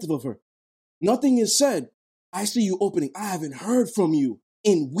overprotective of her. Nothing is said. I see you opening. I haven't heard from you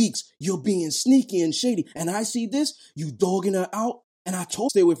in weeks. You're being sneaky and shady. And I see this, you dogging her out. And I told her,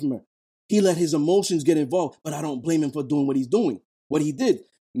 stay away from her. He let his emotions get involved, but I don't blame him for doing what he's doing. What he did.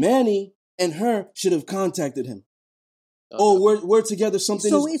 Manny and her should have contacted him. We're together. Something.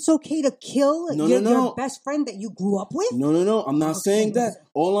 So it's okay to kill your best friend that you grew up with? No. I'm not saying that.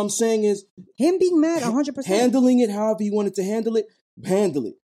 All I'm saying is him being mad 100%. Handling it however he wanted to handle it. Handle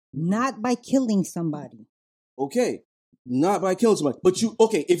it. Not by killing somebody. Okay. Not by killing somebody. But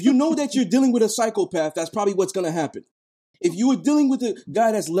if you know that you're dealing with a psychopath, that's probably what's going to happen. If you were dealing with a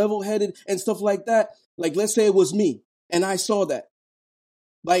guy that's level-headed and stuff like that, like let's say it was me and I saw that.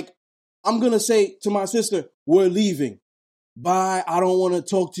 Like I'm going to say to my sister, we're leaving. Bye. I don't want to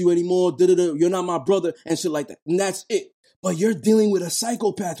talk to you anymore. You're not my brother and shit like that. And that's it. But you're dealing with a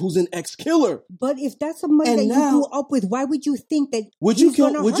psychopath who's an ex-killer. But if that's somebody And that now- you grew up with, why would you think that Would you he's kill?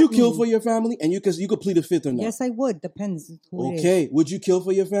 gonna Would you hurt kill me? for your family? And you could plead the fifth or not. Yes, I would. Depends who it is. Okay. Would you kill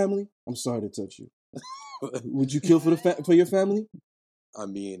for your family? I'm sorry to touch you. Would you kill for your family? I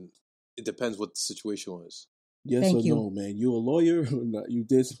mean, it depends what the situation was. Yes Thank or you. no, man? You a lawyer or not? You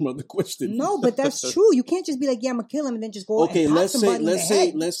did some other question. No, but that's true. You can't just be like, yeah, I'm gonna kill him and then just go Okay, and pop let's somebody in the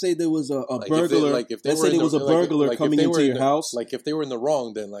head. say there was a Like, burglar. if they Let's were say in there was a like, burglar if coming they were into in your the- house. Like if they were in the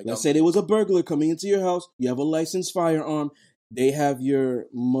wrong, then like Let's say there was a burglar coming into your house. You have a licensed firearm. They have your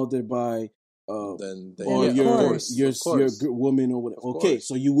mother by then or of your course. your Of course. woman or whatever. Of Okay, course.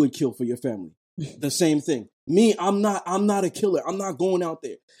 so you would kill for your family. The same thing. Me, I'm not a killer. I'm not going out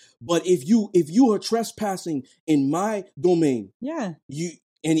there. But if you are trespassing in my domain, Yeah,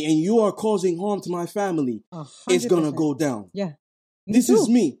 and you are causing harm to my family, 100%. it's gonna go down. Yeah, This too. is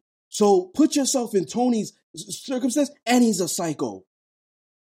me. So put yourself in Tony's circumstance, and he's a psycho.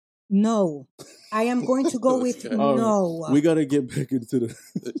 No, I am going to go with Okay. All right. no. We gotta get back into the.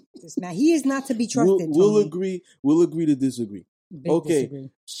 This man, he is not to be trusted. We'll Tony. agree. We'll agree to disagree. Big Okay. disagree.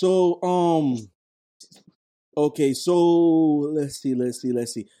 So Okay, so let's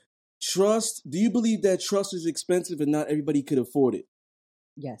see. Trust. Do you believe that trust is expensive and not everybody could afford it?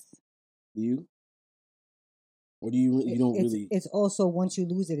 Yes. Do you? Or do you? You don't it's, really. It's also once you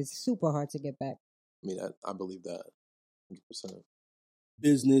lose it, it's super hard to get back. I mean, I believe that 100%.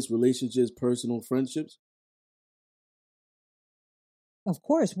 Business, relationships, personal friendships. Of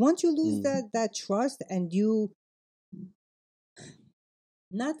course, once you lose Mm. that trust, and you,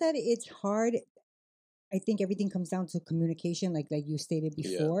 not that it's hard. I think everything comes down to communication, like you stated Yeah.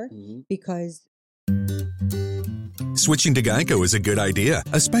 before, Mhm. because Switching to Geico is a good idea,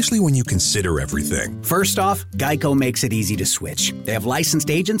 especially when you consider everything. First off, Geico makes it easy to switch. They have licensed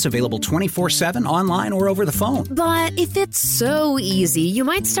agents available 24/7 online or over the phone. But if it's so easy, you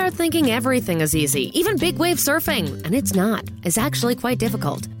might start thinking everything is easy, even big wave surfing. And it's not. It's actually quite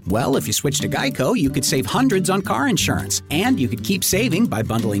difficult. Well, if you switch to Geico, you could save hundreds on car insurance. And you could keep saving by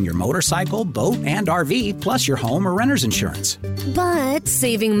bundling your motorcycle, boat, and RV, plus your home or renter's insurance. But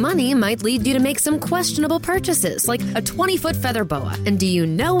saving money might lead you to make some questionable purchases, like a 20-foot feather boa. And do you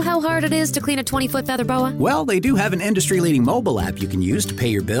know how hard it is to clean a 20-foot feather boa? Well, they do have an industry-leading mobile app you can use to pay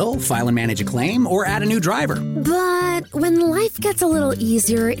your bill, file and manage a claim, or add a new driver. But when life gets a little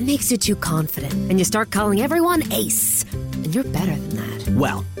easier, it makes you too confident, and you start calling everyone Ace. And you're better than that.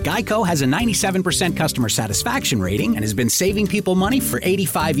 Well, Geico has a 97% customer satisfaction rating and has been saving people money for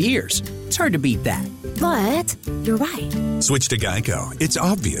 85 years. It's hard to beat that. But you're right. Switch to Geico. It's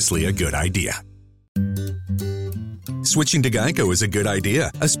obviously a good idea. Switching to Geico is a good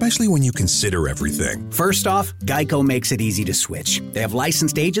idea, especially when you consider everything. First off, Geico makes it easy to switch. They have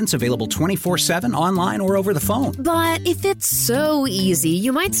licensed agents available 24/7 online or over the phone. But if it's so easy,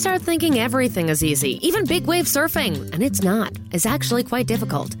 you might start thinking everything is easy, even big wave surfing. And it's not. It's actually quite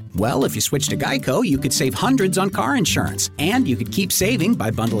difficult. Well, if you switch to Geico, you could save hundreds on car insurance. And you could keep saving by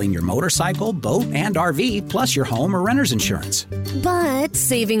bundling your motorcycle, boat, and RV, plus your home or renter's insurance. But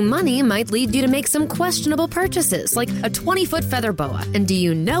saving money might lead you to make some questionable purchases, like a 20-foot feather boa. And do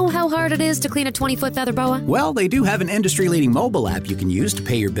you know how hard it is to clean a 20-foot feather boa? Well, they do have an industry-leading mobile app you can use to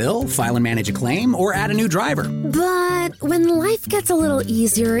pay your bill, file and manage a claim, or add a new driver. But when life gets a little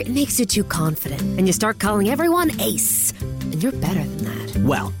easier, it makes you too confident, and you start calling everyone Ace. And you're better than that.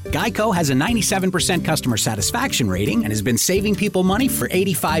 Well, Geico has a 97% customer satisfaction rating and has been saving people money for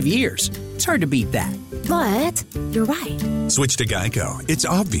 85 years. It's hard to beat that. But you're right. Switch to Geico. It's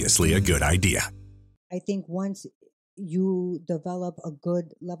obviously a good idea. I think once you develop a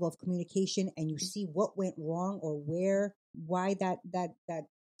good level of communication and you see what went wrong or why that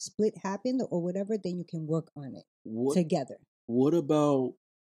split happened or whatever, then you can work on it together. What about?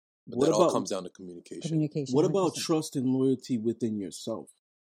 But What that all about- comes down to communication. Communication. What about 100%. trust and loyalty within yourself?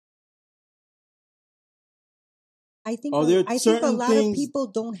 I think Are there I think a certain lot of things- people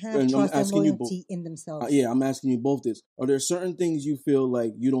don't have and I'm trust and asking you loyalty in themselves. Yeah, I'm asking you both this. Are there certain things you feel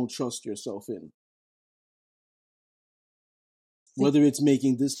like you don't trust yourself in? Whether it's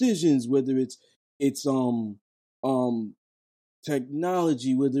making decisions, whether it's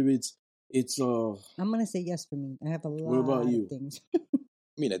technology, whether it's I'm gonna say yes for me. I have a lot What about you? of things.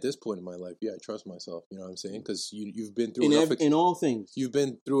 I mean, at this point in my life, yeah, I trust myself. You know what I'm saying? Because you've been through enough. in all things. You've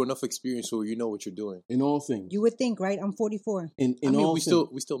been through enough experience where you know what you're doing. In all things. You would think, right? I'm 44. In I mean, all we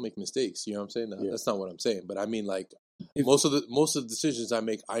things. still make mistakes. You know what I'm saying? Yeah. That's not what I'm saying. But I mean, like If- most of the decisions I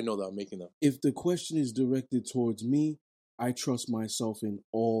make, I know that I'm making them. If the question is directed towards me, I trust myself in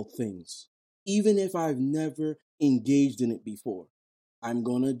all things. Even if I've never engaged in it before. I'm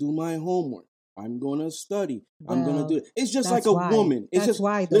gonna do my homework. I'm gonna study. I'm gonna do Well, it. It's just that's like a why. woman. It's That's just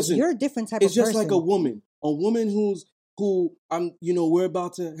why, though. listen. You're a different type It's of just person. like a woman who I'm, we're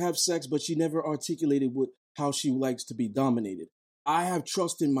about to have sex, but she never articulated how she likes to be dominated. I have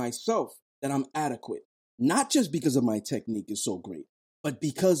trust in myself that I'm adequate, not just because of my technique is so great, but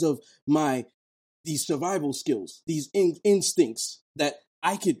because of these survival skills, these instincts that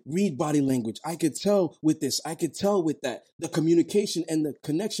I could read body language. I could tell with this. I could tell with that. The communication and the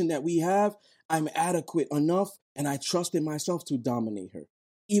connection that we have, I'm adequate enough, and I trust in myself to dominate her,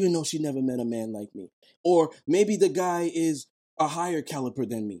 even though she never met a man like me. Or maybe the guy is a higher caliber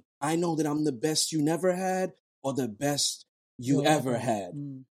than me. I know that I'm the best you never had or the best you ever had.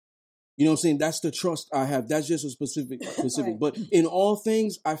 You know what I'm saying? That's the trust I have. That's just a specific. Right. But in all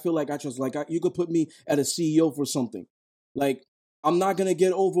things, I feel like I trust. Like you could put me at a CEO for something. Like I'm not gonna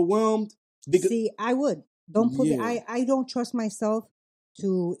get overwhelmed. See, I would. Don't put me. I don't trust myself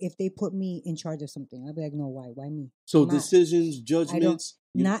to if they put me in charge of something. I'll be like, no, why? Why me? So decisions, judgments.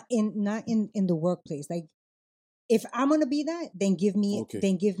 Not in the workplace. Like if I'm gonna be that, then give me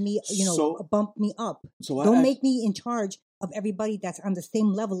bump me up. So don't make me in charge of everybody that's on the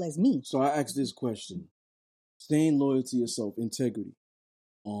same level as me. So I asked this question: staying loyal to yourself, integrity.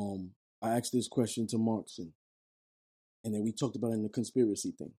 I asked this question to Markson, and then we talked about it in the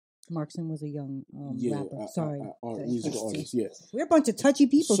conspiracy thing. Markson was a young rapper. Musical artist. Yeah, we're a bunch of touchy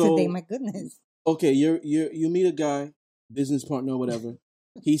people today. My goodness. Okay, you meet a guy, business partner, whatever.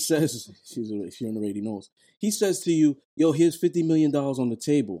 He says, she already knows. He says to you, "Yo, here's $50 million on the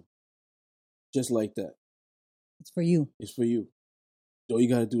table," just like that. It's for you. It's for you. All you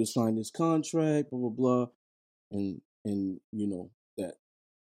got to do is sign this contract, blah, blah, blah. And you know that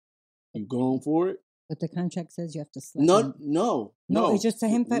you going for it. But the contract says you have to slap him. No. It's just for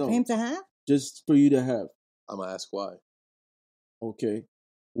him to have? Just for you to have. I'm going to ask why. Okay.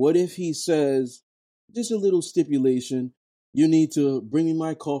 What if he says, just a little stipulation, you need to bring me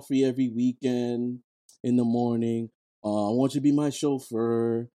my coffee every weekend in the morning. I want you to be my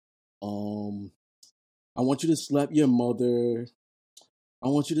chauffeur. I want you to slap your mother. I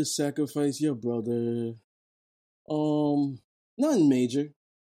want you to sacrifice your brother. Nothing major.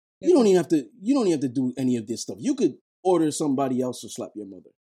 You don't even have to do any of this stuff. You could order somebody else to slap your mother.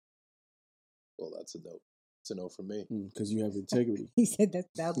 Well, that's a no. It's a no for me. Because you have integrity. He said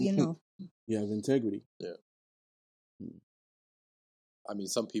that'll be a no. You have integrity. Yeah. I mean,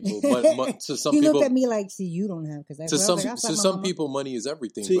 some people, but to some he people, looked at me like, "See, you don't have." Because to some people, money is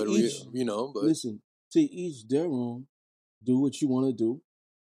everything. But listen, to each their own. Do what you want to do,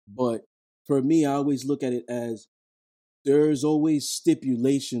 but for me, I always look at it as there's always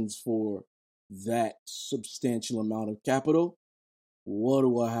stipulations for that substantial amount of capital. What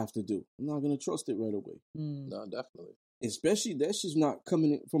do I have to do? I'm not gonna trust it right away. No, definitely. Especially that's just not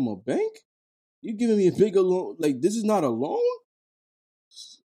coming in from a bank. You giving me a bigger loan? Like this is not a loan.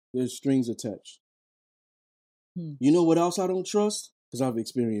 There's strings attached. You know what else I don't trust? Because I've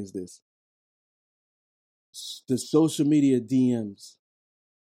experienced this. The social media DMs.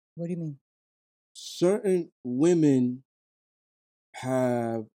 What do you mean? Certain women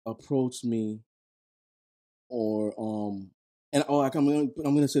have approached me, or I'm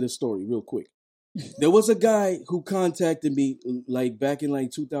gonna say the story real quick. There was a guy who contacted me like back in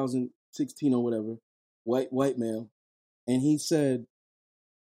like 2016 or whatever, white male, and he said,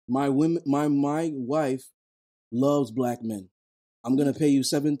 My wife loves black men. I'm gonna pay you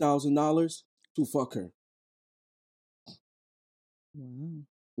 $7,000 to fuck her. Wow.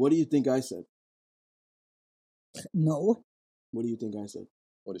 What do you think I said? No. What do you think I said?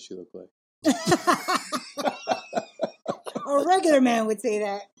 What does she look like? A regular man would say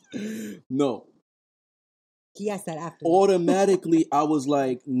that. No. He asked that after. Automatically, I was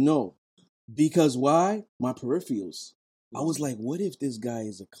like, no. Because why? My peripherals. I was like, what if this guy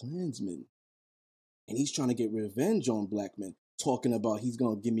is a Klansman and he's trying to get revenge on black men, talking about he's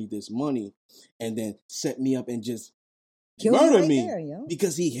going to give me this money and then set me up and just murder me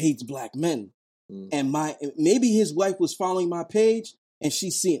because he hates black men. And maybe his wife was following my page and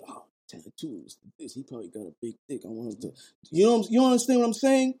she's seeing, oh, tattoo is this. He probably got a big dick. I want him to, you understand what I'm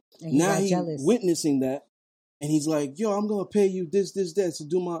saying? And now he's witnessing that and he's like, yo, I'm going to pay you this, that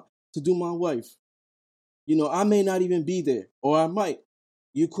to do my wife. You know, I may not even be there, or I might.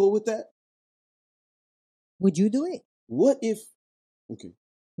 You cool with that? Would you do it? What if? Okay.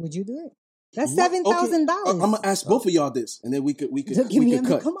 Would you do it? That's $7,000. I'm gonna ask both of y'all this, and then we could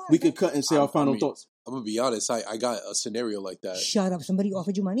cut. We could cut and say our final thoughts. I'm gonna be honest. I got a scenario like that. Shut up! Somebody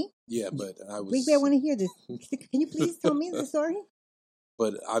offered you money? Yeah, but I was. Wait, I want to hear this. Can you please tell me the story?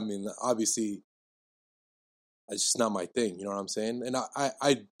 But I mean, obviously, it's just not my thing. You know what I'm saying? And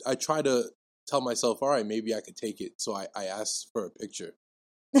I try to tell myself, all right, maybe I could take it. So I asked for a picture.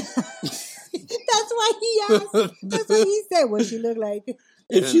 That's why he asked. That's what he said. What she looked like.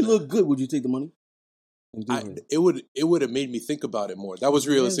 If she looked good, would you take the money? It would have made me think about it more. That was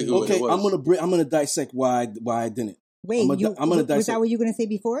realistically what it was. I'm gonna dissect why I didn't. Wait, was that what you were gonna say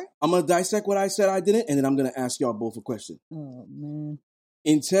before? I'm gonna dissect what I said I didn't, and then I'm gonna ask y'all both a question. Oh man.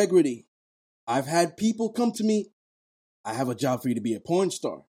 Integrity. I've had people come to me. I have a job for you to be a porn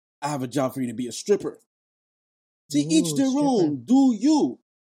star. I have a job for you to be a stripper. To each their own. Do you?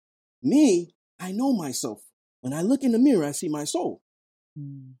 Me, I know myself. When I look in the mirror, I see my soul.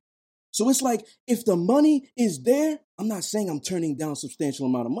 So it's like, if the money is there, I'm not saying I'm turning down a substantial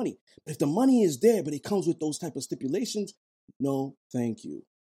amount of money. But if the money is there, but it comes with those type of stipulations, no, thank you.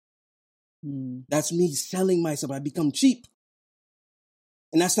 That's me selling myself. I become cheap.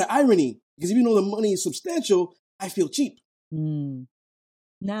 And that's the irony. Because even though the money is substantial, I feel cheap.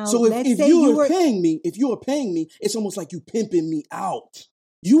 Now, so if you're paying me, it's almost like you pimping me out.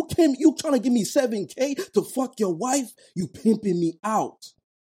 You trying to give me $7,000 to fuck your wife? You pimping me out.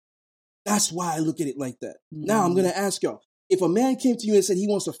 That's why I look at it like that. Now I'm going to ask y'all, if a man came to you and said he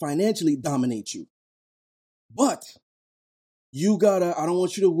wants to financially dominate you, but you gotta, I don't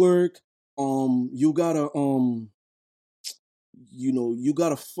want you to work, you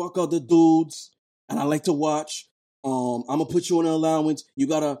gotta fuck other dudes, and I like to watch, I'm gonna put you on an allowance, you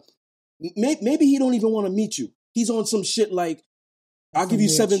gotta, maybe he don't even want to meet you. He's on some shit like, I'll give you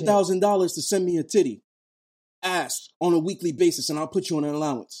 $7,000 to send me a titty, ass, on a weekly basis, and I'll put you on an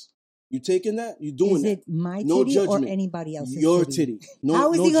allowance. You taking that? You doing that? Is it my titty or anybody else's titty? Your titty.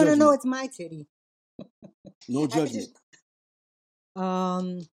 How is he going to know it's my titty? No judgment.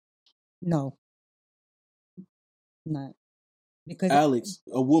 No. Not. Because Alex,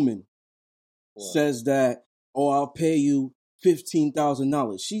 a woman, says that, I'll pay you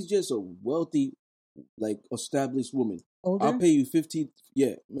 $15,000. She's just a wealthy, established woman. Older? I'll pay you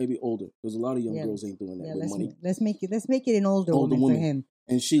maybe older. Because a lot of young girls ain't doing that with money. Let's make it an older woman for him.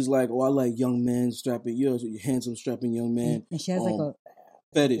 And she's like, I like young men strapping. You're a handsome strapping young man. And she has a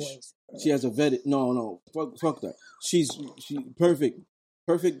fetish. She has a fetish. No, fuck that. She perfect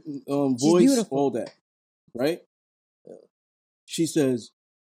voice, beautiful. All that, right? She says,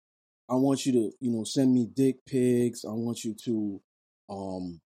 I want you to, send me dick pics. I want you to,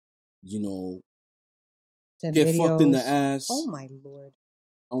 send get videos. Fucked in the ass. Oh my Lord.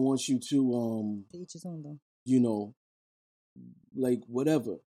 I want you to, to each his own though.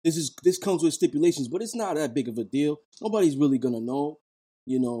 Whatever. This comes with stipulations, but it's not that big of a deal. Nobody's really gonna know,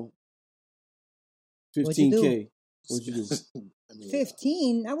 15K. What'd you do?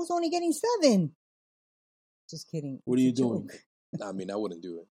 15? I was only getting 7. Just kidding. What are you doing? Nah, I wouldn't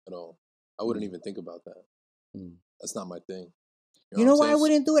do it at all. I wouldn't even think about that. That's not my thing. You know why I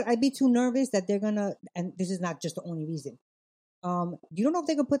wouldn't do it? I'd be too nervous that they're gonna, and this is not just the only reason. You don't know if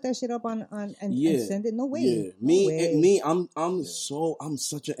they can put that shit up and send it. No way. Yeah. Me, I'm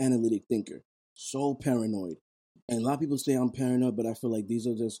such an analytic thinker, so paranoid, and a lot of people say I'm paranoid, but I feel like these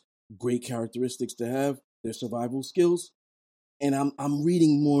are just great characteristics to have. They're survival skills, and I'm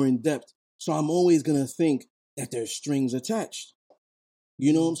reading more in depth, so I'm always gonna think that there's strings attached.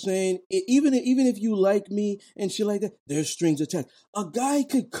 You know what I'm saying? Even if you like me and shit like that, there's strings attached. A guy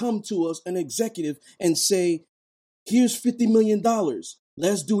could come to us, an executive, and say, here's $50 million.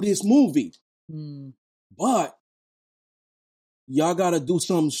 Let's do this movie. But y'all got to do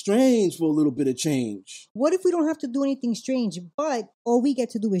something strange for a little bit of change. What if we don't have to do anything strange, but all we get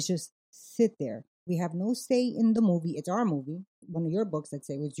to do is just sit there? We have no say in the movie. It's our movie. One of your books, let's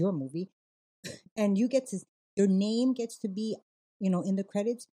say, was your movie. And your name gets to be, in the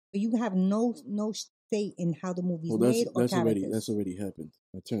credits, but you have no say in how the movie's made or characters. That's already happened.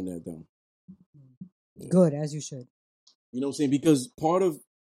 I turned that down. Yeah. Good, as you should. You know what I'm saying? Because part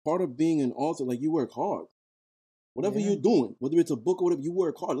of being an author, you work hard. Whatever you're doing, whether it's a book or whatever, you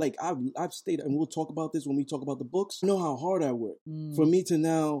work hard. I've stated, and we'll talk about this when we talk about the books. You know how hard I work. For me to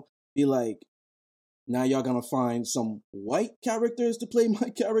now be like, now y'all gonna find some white characters to play my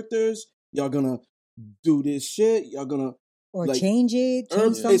characters. Y'all gonna do this shit. Y'all gonna change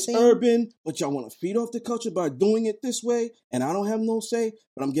something. It's urban, but y'all want to feed off the culture by doing it this way. And I don't have no say,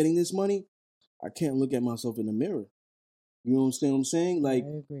 but I'm getting this money. I can't look at myself in the mirror. You understand what I'm saying? I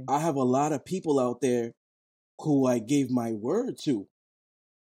agree. I have a lot of people out there who I gave my word to.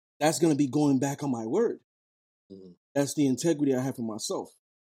 That's going to be going back on my word. That's the integrity I have for myself.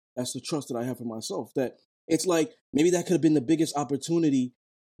 That's the trust that I have for myself. That it's like, maybe that could have been the biggest opportunity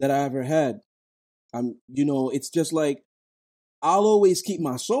that I ever had. It's just like, I'll always keep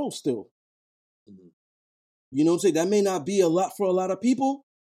my soul still. You know what I'm saying? That may not be a lot for a lot of people,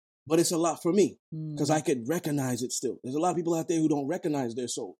 But it's a lot for me because I could recognize it still. There's a lot of people out there who don't recognize their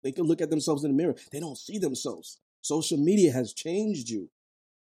soul. They can look at themselves in the mirror. They don't see themselves. Social media has changed you.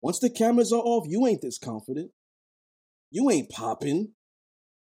 Once the cameras are off, you ain't this confident. You ain't popping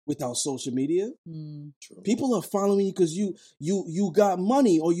without social media. People are following you because you got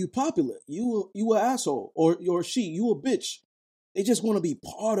money or you popular. You an asshole or you a bitch. They just want to be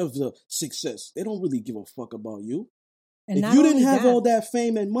part of the success. They don't really give a fuck about you. And if you didn't have all that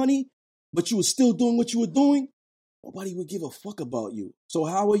fame and money, but you were still doing what you were doing, nobody would give a fuck about you. So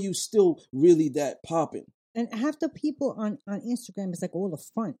how are you still really that popping? And half the people on Instagram is like all the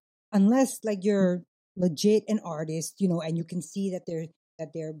front. Unless like you're legit an artist, you know, and you can see that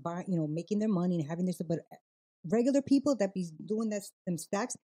they're buying, you know, making their money and having this. But regular people that be doing them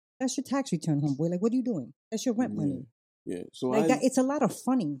stacks, that's your tax return, homeboy. Like, what are you doing? That's your rent money. Yeah. So like that, it's a lot of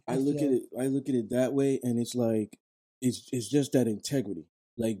funny. I look at it that way, and it's like it's just that integrity.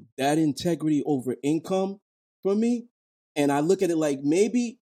 Like that integrity over income for me. And I look at it like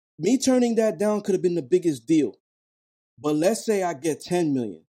maybe me turning that down could have been the biggest deal. But let's say I get 10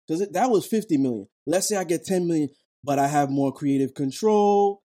 million. Because that was 50 million. Let's say I get 10 million, but I have more creative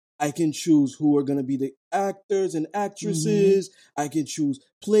control. I can choose who are going to be the actors and actresses. I can choose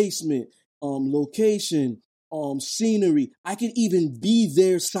placement, location, scenery. I can even be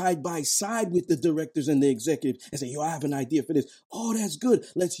there side by side with the directors and the executives and say, yo, I have an idea for this. Oh, that's good.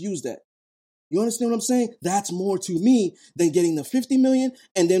 Let's use that. You understand what I'm saying? That's more to me than getting the 50 million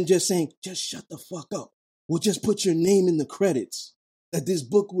and them just saying, just shut the fuck up. We'll just put your name in the credits. That this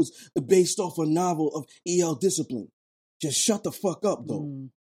book was based off a novel of E.L. Discipline. Just shut the fuck up, though.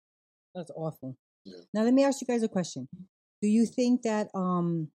 That's awful. Yeah. Now, let me ask you guys a question. Do you think that,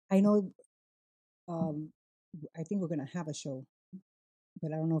 I know, I think we're going to have a show,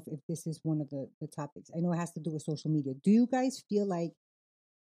 but I don't know if this is one of the topics. I know it has to do with social media. Do you guys feel like,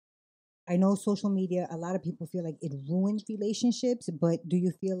 I know social media, a lot of people feel like it ruins relationships, but do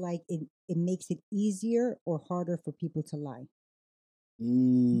you feel like it makes it easier or harder for people to lie?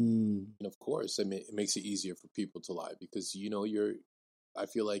 And of course, I mean, it makes it easier for people to lie because, you know, I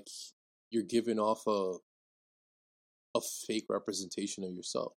feel like you're giving off a fake representation of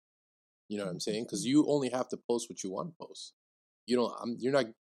yourself. You know what I'm saying? Because you only have to post what you want to post. You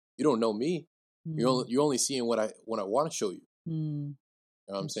don't know me. You're only seeing what I want to show you. You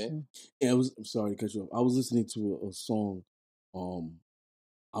know what I'm saying? Yeah, I'm sorry to cut you off. I was listening to a song,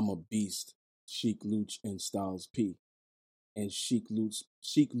 I'm a Beast, Sheek Louch and Styles P. And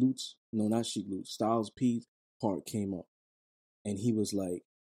Styles P's part came up. And he was like,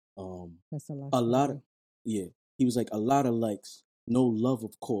 that's he was like, a lot of likes, no love,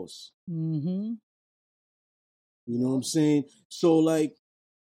 of course. You know what I'm saying? So like,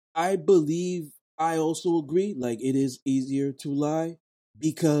 I believe, I also agree, like it is easier to lie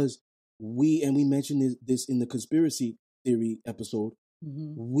because we mentioned this in the conspiracy theory episode,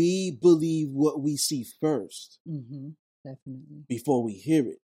 we believe what we see first. Definitely. Before we hear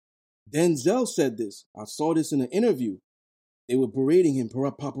it. Denzel said this. I saw this in an interview. They were berating him,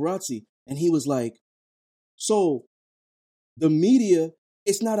 paparazzi, and he was like, so the media,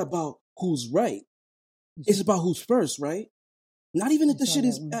 it's not about who's right. It's about who's first, right? Not even if the shit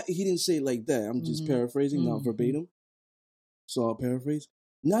is, he didn't say it like that. I'm just paraphrasing, not verbatim. So I'll paraphrase.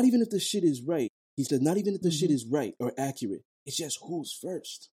 Not even if the shit is right. He said, not even if the shit is right or accurate. It's just who's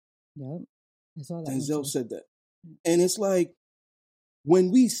first. Yep. I saw that. Denzel said that. And it's like, when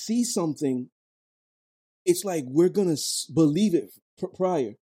we see something, it's like we're going to believe it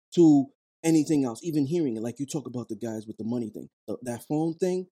prior to anything else, even hearing it. Like you talk about the guys with the money thing, that phone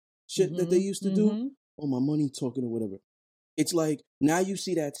thing, shit that they used to do. Oh, my money talking or whatever. It's like, now you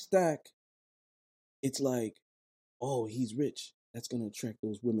see that stack. It's like, oh, he's rich. That's going to attract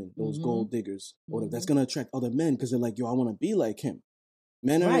those women, those gold diggers. Or that's going to attract other men because they're like, yo, I want to be like him.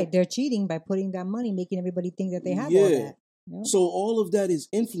 Men they're cheating by putting that money, making everybody think that they have all that. Yep. So all of that is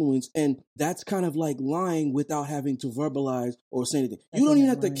influence, and that's kind of like lying without having to verbalize or say anything. You don't even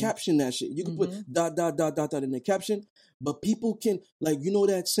have to caption that shit. You can put ... in the caption, but people can, like, you know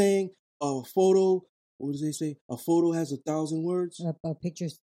that saying, a photo, what do they say? A photo has 1,000 words? A picture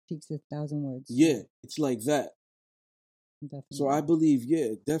speaks 1,000 words. Yeah, it's like that. Definitely. So I believe,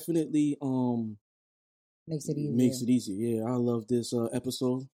 definitely, makes it easier. Makes it easier. Yeah, I love this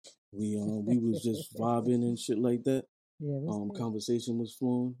episode. We was just vibing and shit like that. Yeah, conversation was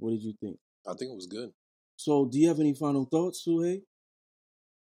flowing. What did you think? I think it was good. So, do you have any final thoughts, Suhey?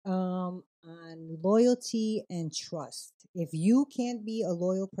 On loyalty and trust. If you can't be a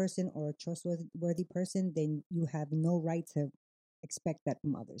loyal person or a trustworthy person, then you have no right to expect that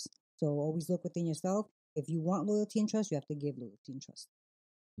from others. So always look within yourself. If you want loyalty and trust, you have to give loyalty and trust.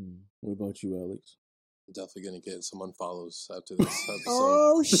 What about you, Alex? I'm definitely gonna get some unfollows after this episode.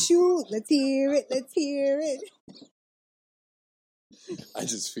 Oh shoot! Let's hear it. Let's hear it. I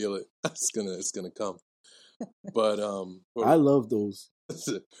just feel it. It's gonna come. But I love those.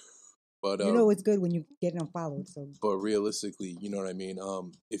 But You know it's good when you get unfollowed. So, but realistically, you know what I mean.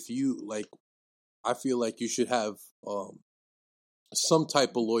 If you like, I feel like you should have some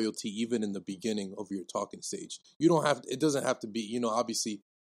type of loyalty even in the beginning of your talking stage. You don't have. It doesn't have to be. You know, obviously,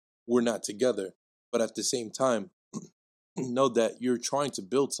 we're not together, but at the same time, know that you're trying to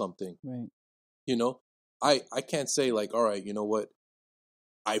build something. right. You know, I can't say like, all right, you know what?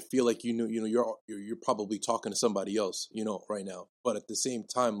 I feel like you're probably talking to somebody else, you know, right now. But at the same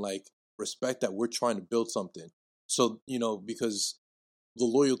time, like, respect that we're trying to build something. So, you know, because the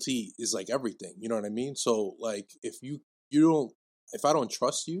loyalty is like everything, you know what I mean? So like if if I don't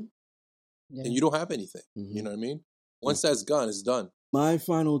trust you, Yeah. then you don't have anything. You know what I mean? Once that's gone, it's done. My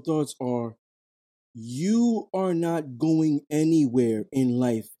final thoughts are, you are not going anywhere in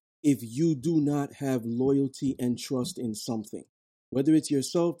life if you do not have loyalty and trust in something. Whether it's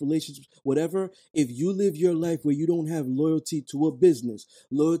yourself, relationships, whatever, if you live your life where you don't have loyalty to a business,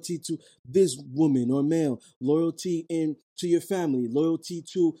 loyalty to this woman or male, loyalty to your family, loyalty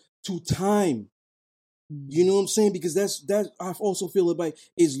to time. You know what I'm saying? Because that I also feel like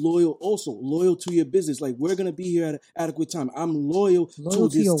is loyal to your business. Like, we're gonna be here at adequate time. I'm loyal to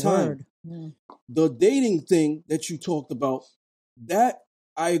this your time. word. Yeah. The dating thing that you talked about, that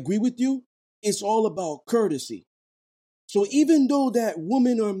I agree with you. It's all about courtesy. So even though that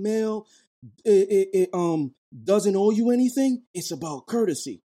woman or male doesn't owe you anything, it's about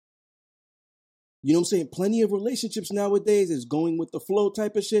courtesy. You know what I'm saying? Plenty of relationships nowadays is going with the flow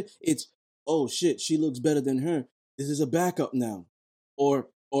type of shit. It's, oh shit, she looks better than her. This is a backup now. Or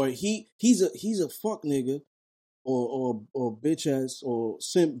he's a fuck nigga or bitch ass or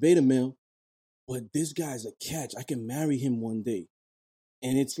simp beta male, but this guy's a catch. I can marry him one day.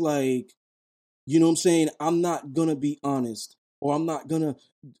 And it's like, you know what I'm saying? I'm not going to be honest, or I'm not going to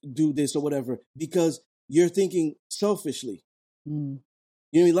do this or whatever, because you're thinking selfishly. You know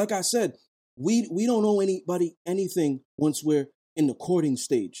what I mean? Like I said, we don't owe anybody anything once we're in the courting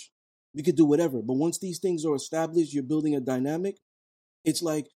stage. We could do whatever. But once these things are established, you're building a dynamic. It's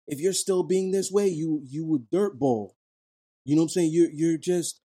like, if you're still being this way, you would dirtball. You know what I'm saying? You're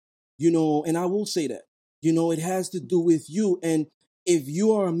just, you know, and I will say that, you know, it has to do with you. And if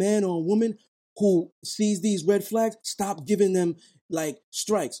you are a man or a woman who sees these red flags, stop giving them like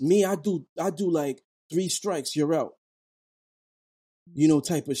strikes. Me, I do like 3 strikes, you're out. You know,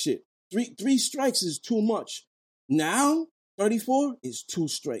 type of shit. Three strikes is too much. Now, 34 is 2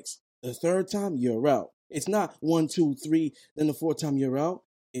 strikes. The 3rd time, you're out. It's not 1, 2, 3, then the 4th time you're out.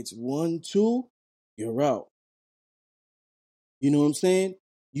 It's 1, 2, you're out. You know what I'm saying?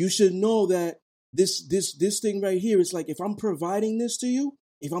 You should know that this thing right here is like, if I'm providing this to you,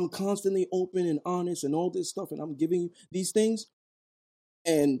 if I'm constantly open and honest and all this stuff, and I'm giving you these things,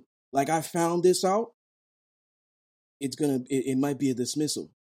 and like I found this out, it might be a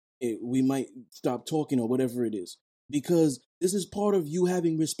dismissal. We might stop talking or whatever it is, because this is part of you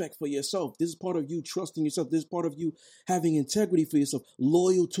having respect for yourself. This is part of you trusting yourself. This is part of you having integrity for yourself,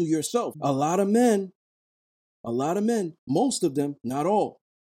 loyal to yourself. A lot of men, most of them, not all,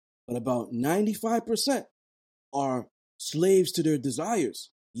 but about 95% are slaves to their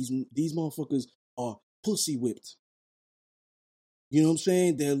desires. These motherfuckers are pussy whipped. You know what I'm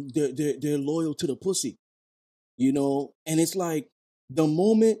saying? They're loyal to the pussy. You know, and it's like, the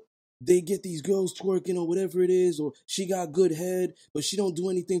moment they get these girls twerking or whatever it is, or she got good head, but she don't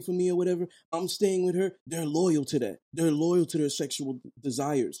do anything for me or whatever, I'm staying with her. They're loyal to that. They're loyal to their sexual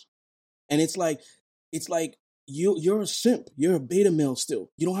desires. And it's like you're a simp. You're a beta male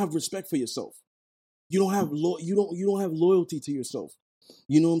still. You don't have respect for yourself. You don't have loyalty to yourself.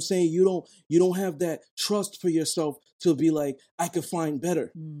 You know what I'm saying? You don't have that trust for yourself to be like, I could find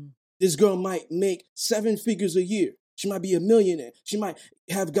better. This girl might make 7 figures a year. She might be a millionaire. She might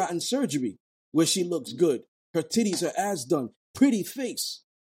have gotten surgery where she looks good. Her titties, her ass done. Pretty face.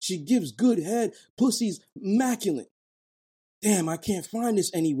 She gives good head. Pussy's immaculate. Damn, I can't find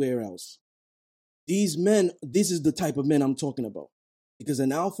this anywhere else. These men, this is the type of men I'm talking about. Because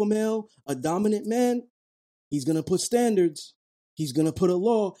an alpha male, a dominant man, he's going to put standards. He's going to put a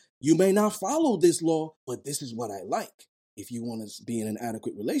law. You may not follow this law, but this is what I like. If you want to be in an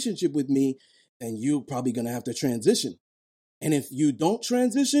adequate relationship with me, then you're probably going to have to transition. And if you don't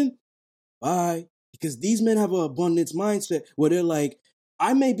transition, bye. Because these men have an abundance mindset where they're like,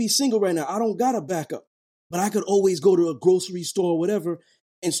 I may be single right now. I don't got a backup, but I could always go to a grocery store or whatever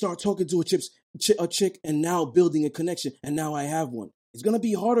and start talking to a chick and now building a connection. And now I have one. It's going to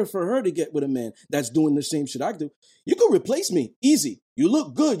be harder for her to get with a man that's doing the same shit I do. You can replace me. Easy. You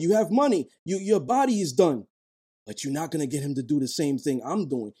look good. You have money. Your body is done. But you're not going to get him to do the same thing I'm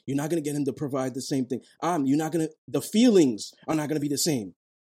doing. You're not going to get him to provide the same thing. The feelings are not going to be the same.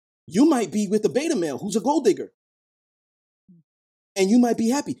 You might be with a beta male who's a gold digger. And you might be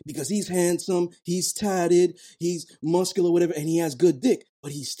happy because he's handsome, he's tatted, he's muscular, whatever, and he has good dick.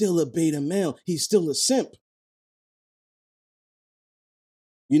 But he's still a beta male. He's still a simp.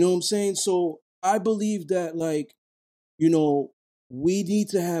 You know what I'm saying? So I believe that, like, you know, we need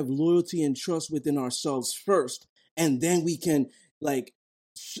to have loyalty and trust within ourselves first, and then we can, like,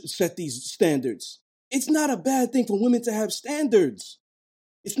 set these standards. It's not a bad thing for women to have standards.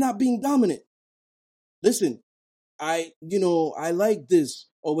 It's not being dominant. Listen, I like this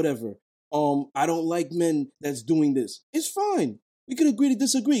or whatever. I don't like men that's doing this. It's fine. We could agree to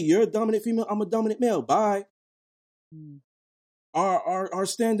disagree. You're a dominant female. I'm a dominant male. Bye. Our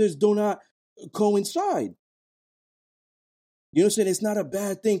standards do not coincide. You know what I'm saying? It's not a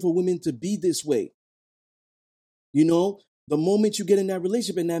bad thing for women to be this way. You know, the moment you get in that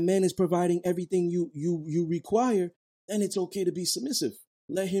relationship and that man is providing everything you require, then it's okay to be submissive.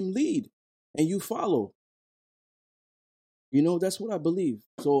 Let him lead and you follow. You know, that's what I believe.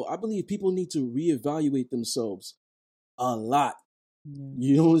 So I believe people need to reevaluate themselves a lot. Yeah.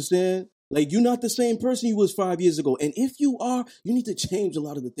 You know what I'm saying? Like, you're not the same person you was 5 years ago. And if you are, you need to change a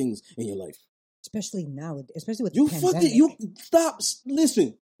lot of the things in your life. Especially now, especially with the pandemic. Stop.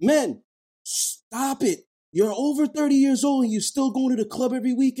 Listen, men, stop it. You're over 30 years old and you're still going to the club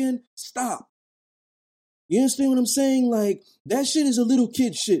every weekend. Stop. You understand what I'm saying? Like, that shit is a little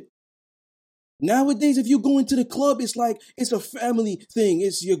kid shit. Nowadays, if you go into the club, it's like it's a family thing.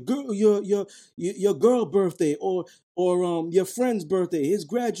 It's your girl birthday or your friend's birthday, his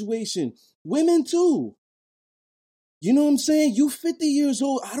graduation. Women too. You know what I'm saying? You 50 years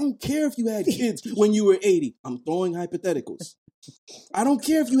old. I don't care if you had kids when you were 80. I'm throwing hypotheticals. I don't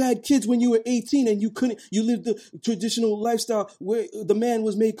care if you had kids when you were 18 and you lived the traditional lifestyle where the man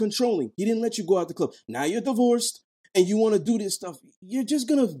was made controlling. He didn't let you go out the club. Now you're divorced and you want to do this stuff. You're just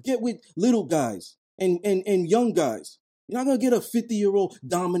going to get with little guys and young guys. You're not going to get a 50-year-old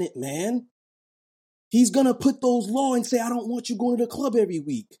dominant man. He's going to put those laws and say, I don't want you going to the club every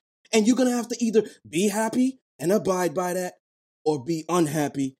week. And you're going to have to either be happy and abide by that or be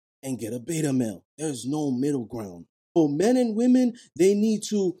unhappy and get a beta male. There's no middle ground. So men and women, they need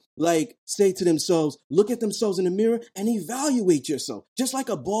to, like, say to themselves, look at themselves in the mirror and evaluate yourself. Just like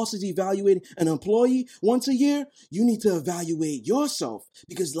a boss is evaluating an employee once a year, you need to evaluate yourself.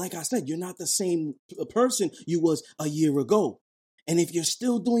 Because like I said, you're not the same person you was a year ago. And if you're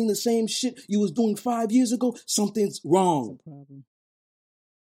still doing the same shit you was doing 5 years ago, something's wrong. That's a problem.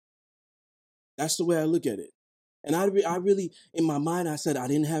 That's the way I look at it. And I really, in my mind, I said I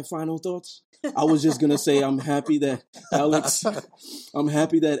didn't have final thoughts. I was just gonna say I'm happy that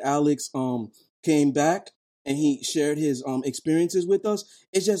Alex came back and he shared his experiences with us.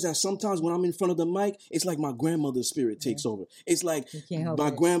 It's just that sometimes when I'm in front of the mic, it's like my grandmother's spirit takes over. It's like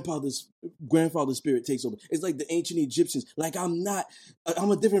my grandfather's spirit takes over. It's like the ancient Egyptians. Like I'm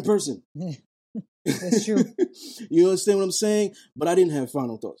a different person. That's true. You understand what I'm saying? But I didn't have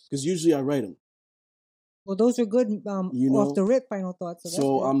final thoughts because usually I write them. Well, those are good off the rip final thoughts.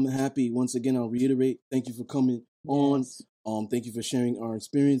 So I'm happy. Once again, I'll reiterate. Thank you for coming on. Thank you for sharing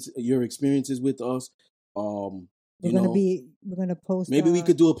your experiences with us. We're gonna post. Maybe we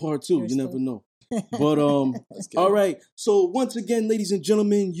could do a part 2. You never know. But all right. So once again, ladies and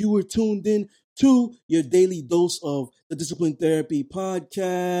gentlemen, you were tuned in to your daily dose of the Discipline Therapy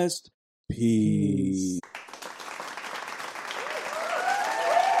Podcast. Peace.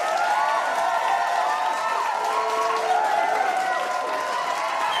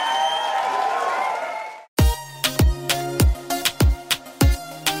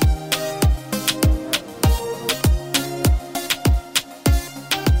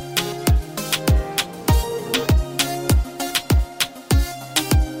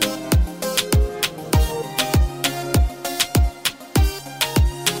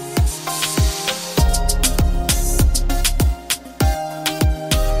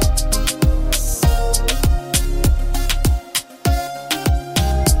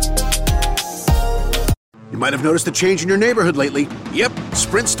 Might have noticed a change in your neighborhood lately. Yep,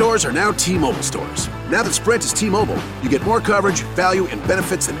 Sprint stores are now T-Mobile stores. Now that Sprint is T-Mobile, you get more coverage, value, and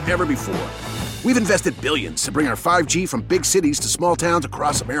benefits than ever before. We've invested billions to bring our 5G from big cities to small towns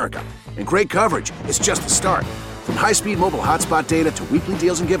across America. And great coverage is just the start. From high-speed mobile hotspot data to weekly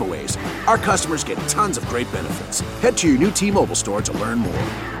deals and giveaways, our customers get tons of great benefits. Head to your new T-Mobile store to learn more.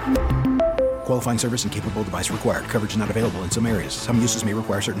 Qualifying service and capable device required. Coverage not available in some areas. Some uses may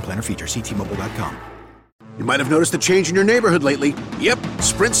require certain plan or features. See T-Mobile.com. You might have noticed a change in your neighborhood lately. Yep,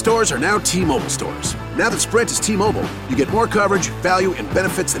 Sprint stores are now T-Mobile stores. Now that Sprint is T-Mobile, you get more coverage, value, and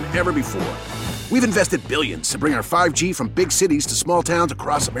benefits than ever before. We've invested billions to bring our 5G from big cities to small towns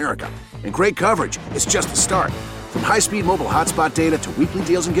across America. And great coverage is just the start. From high-speed mobile hotspot data to weekly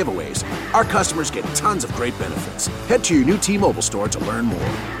deals and giveaways, our customers get tons of great benefits. Head to your new T-Mobile store to learn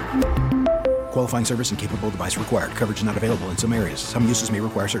more. Qualifying service and capable device required. Coverage not available in some areas. Some uses may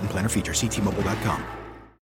require certain plan or features. See T-Mobile.com.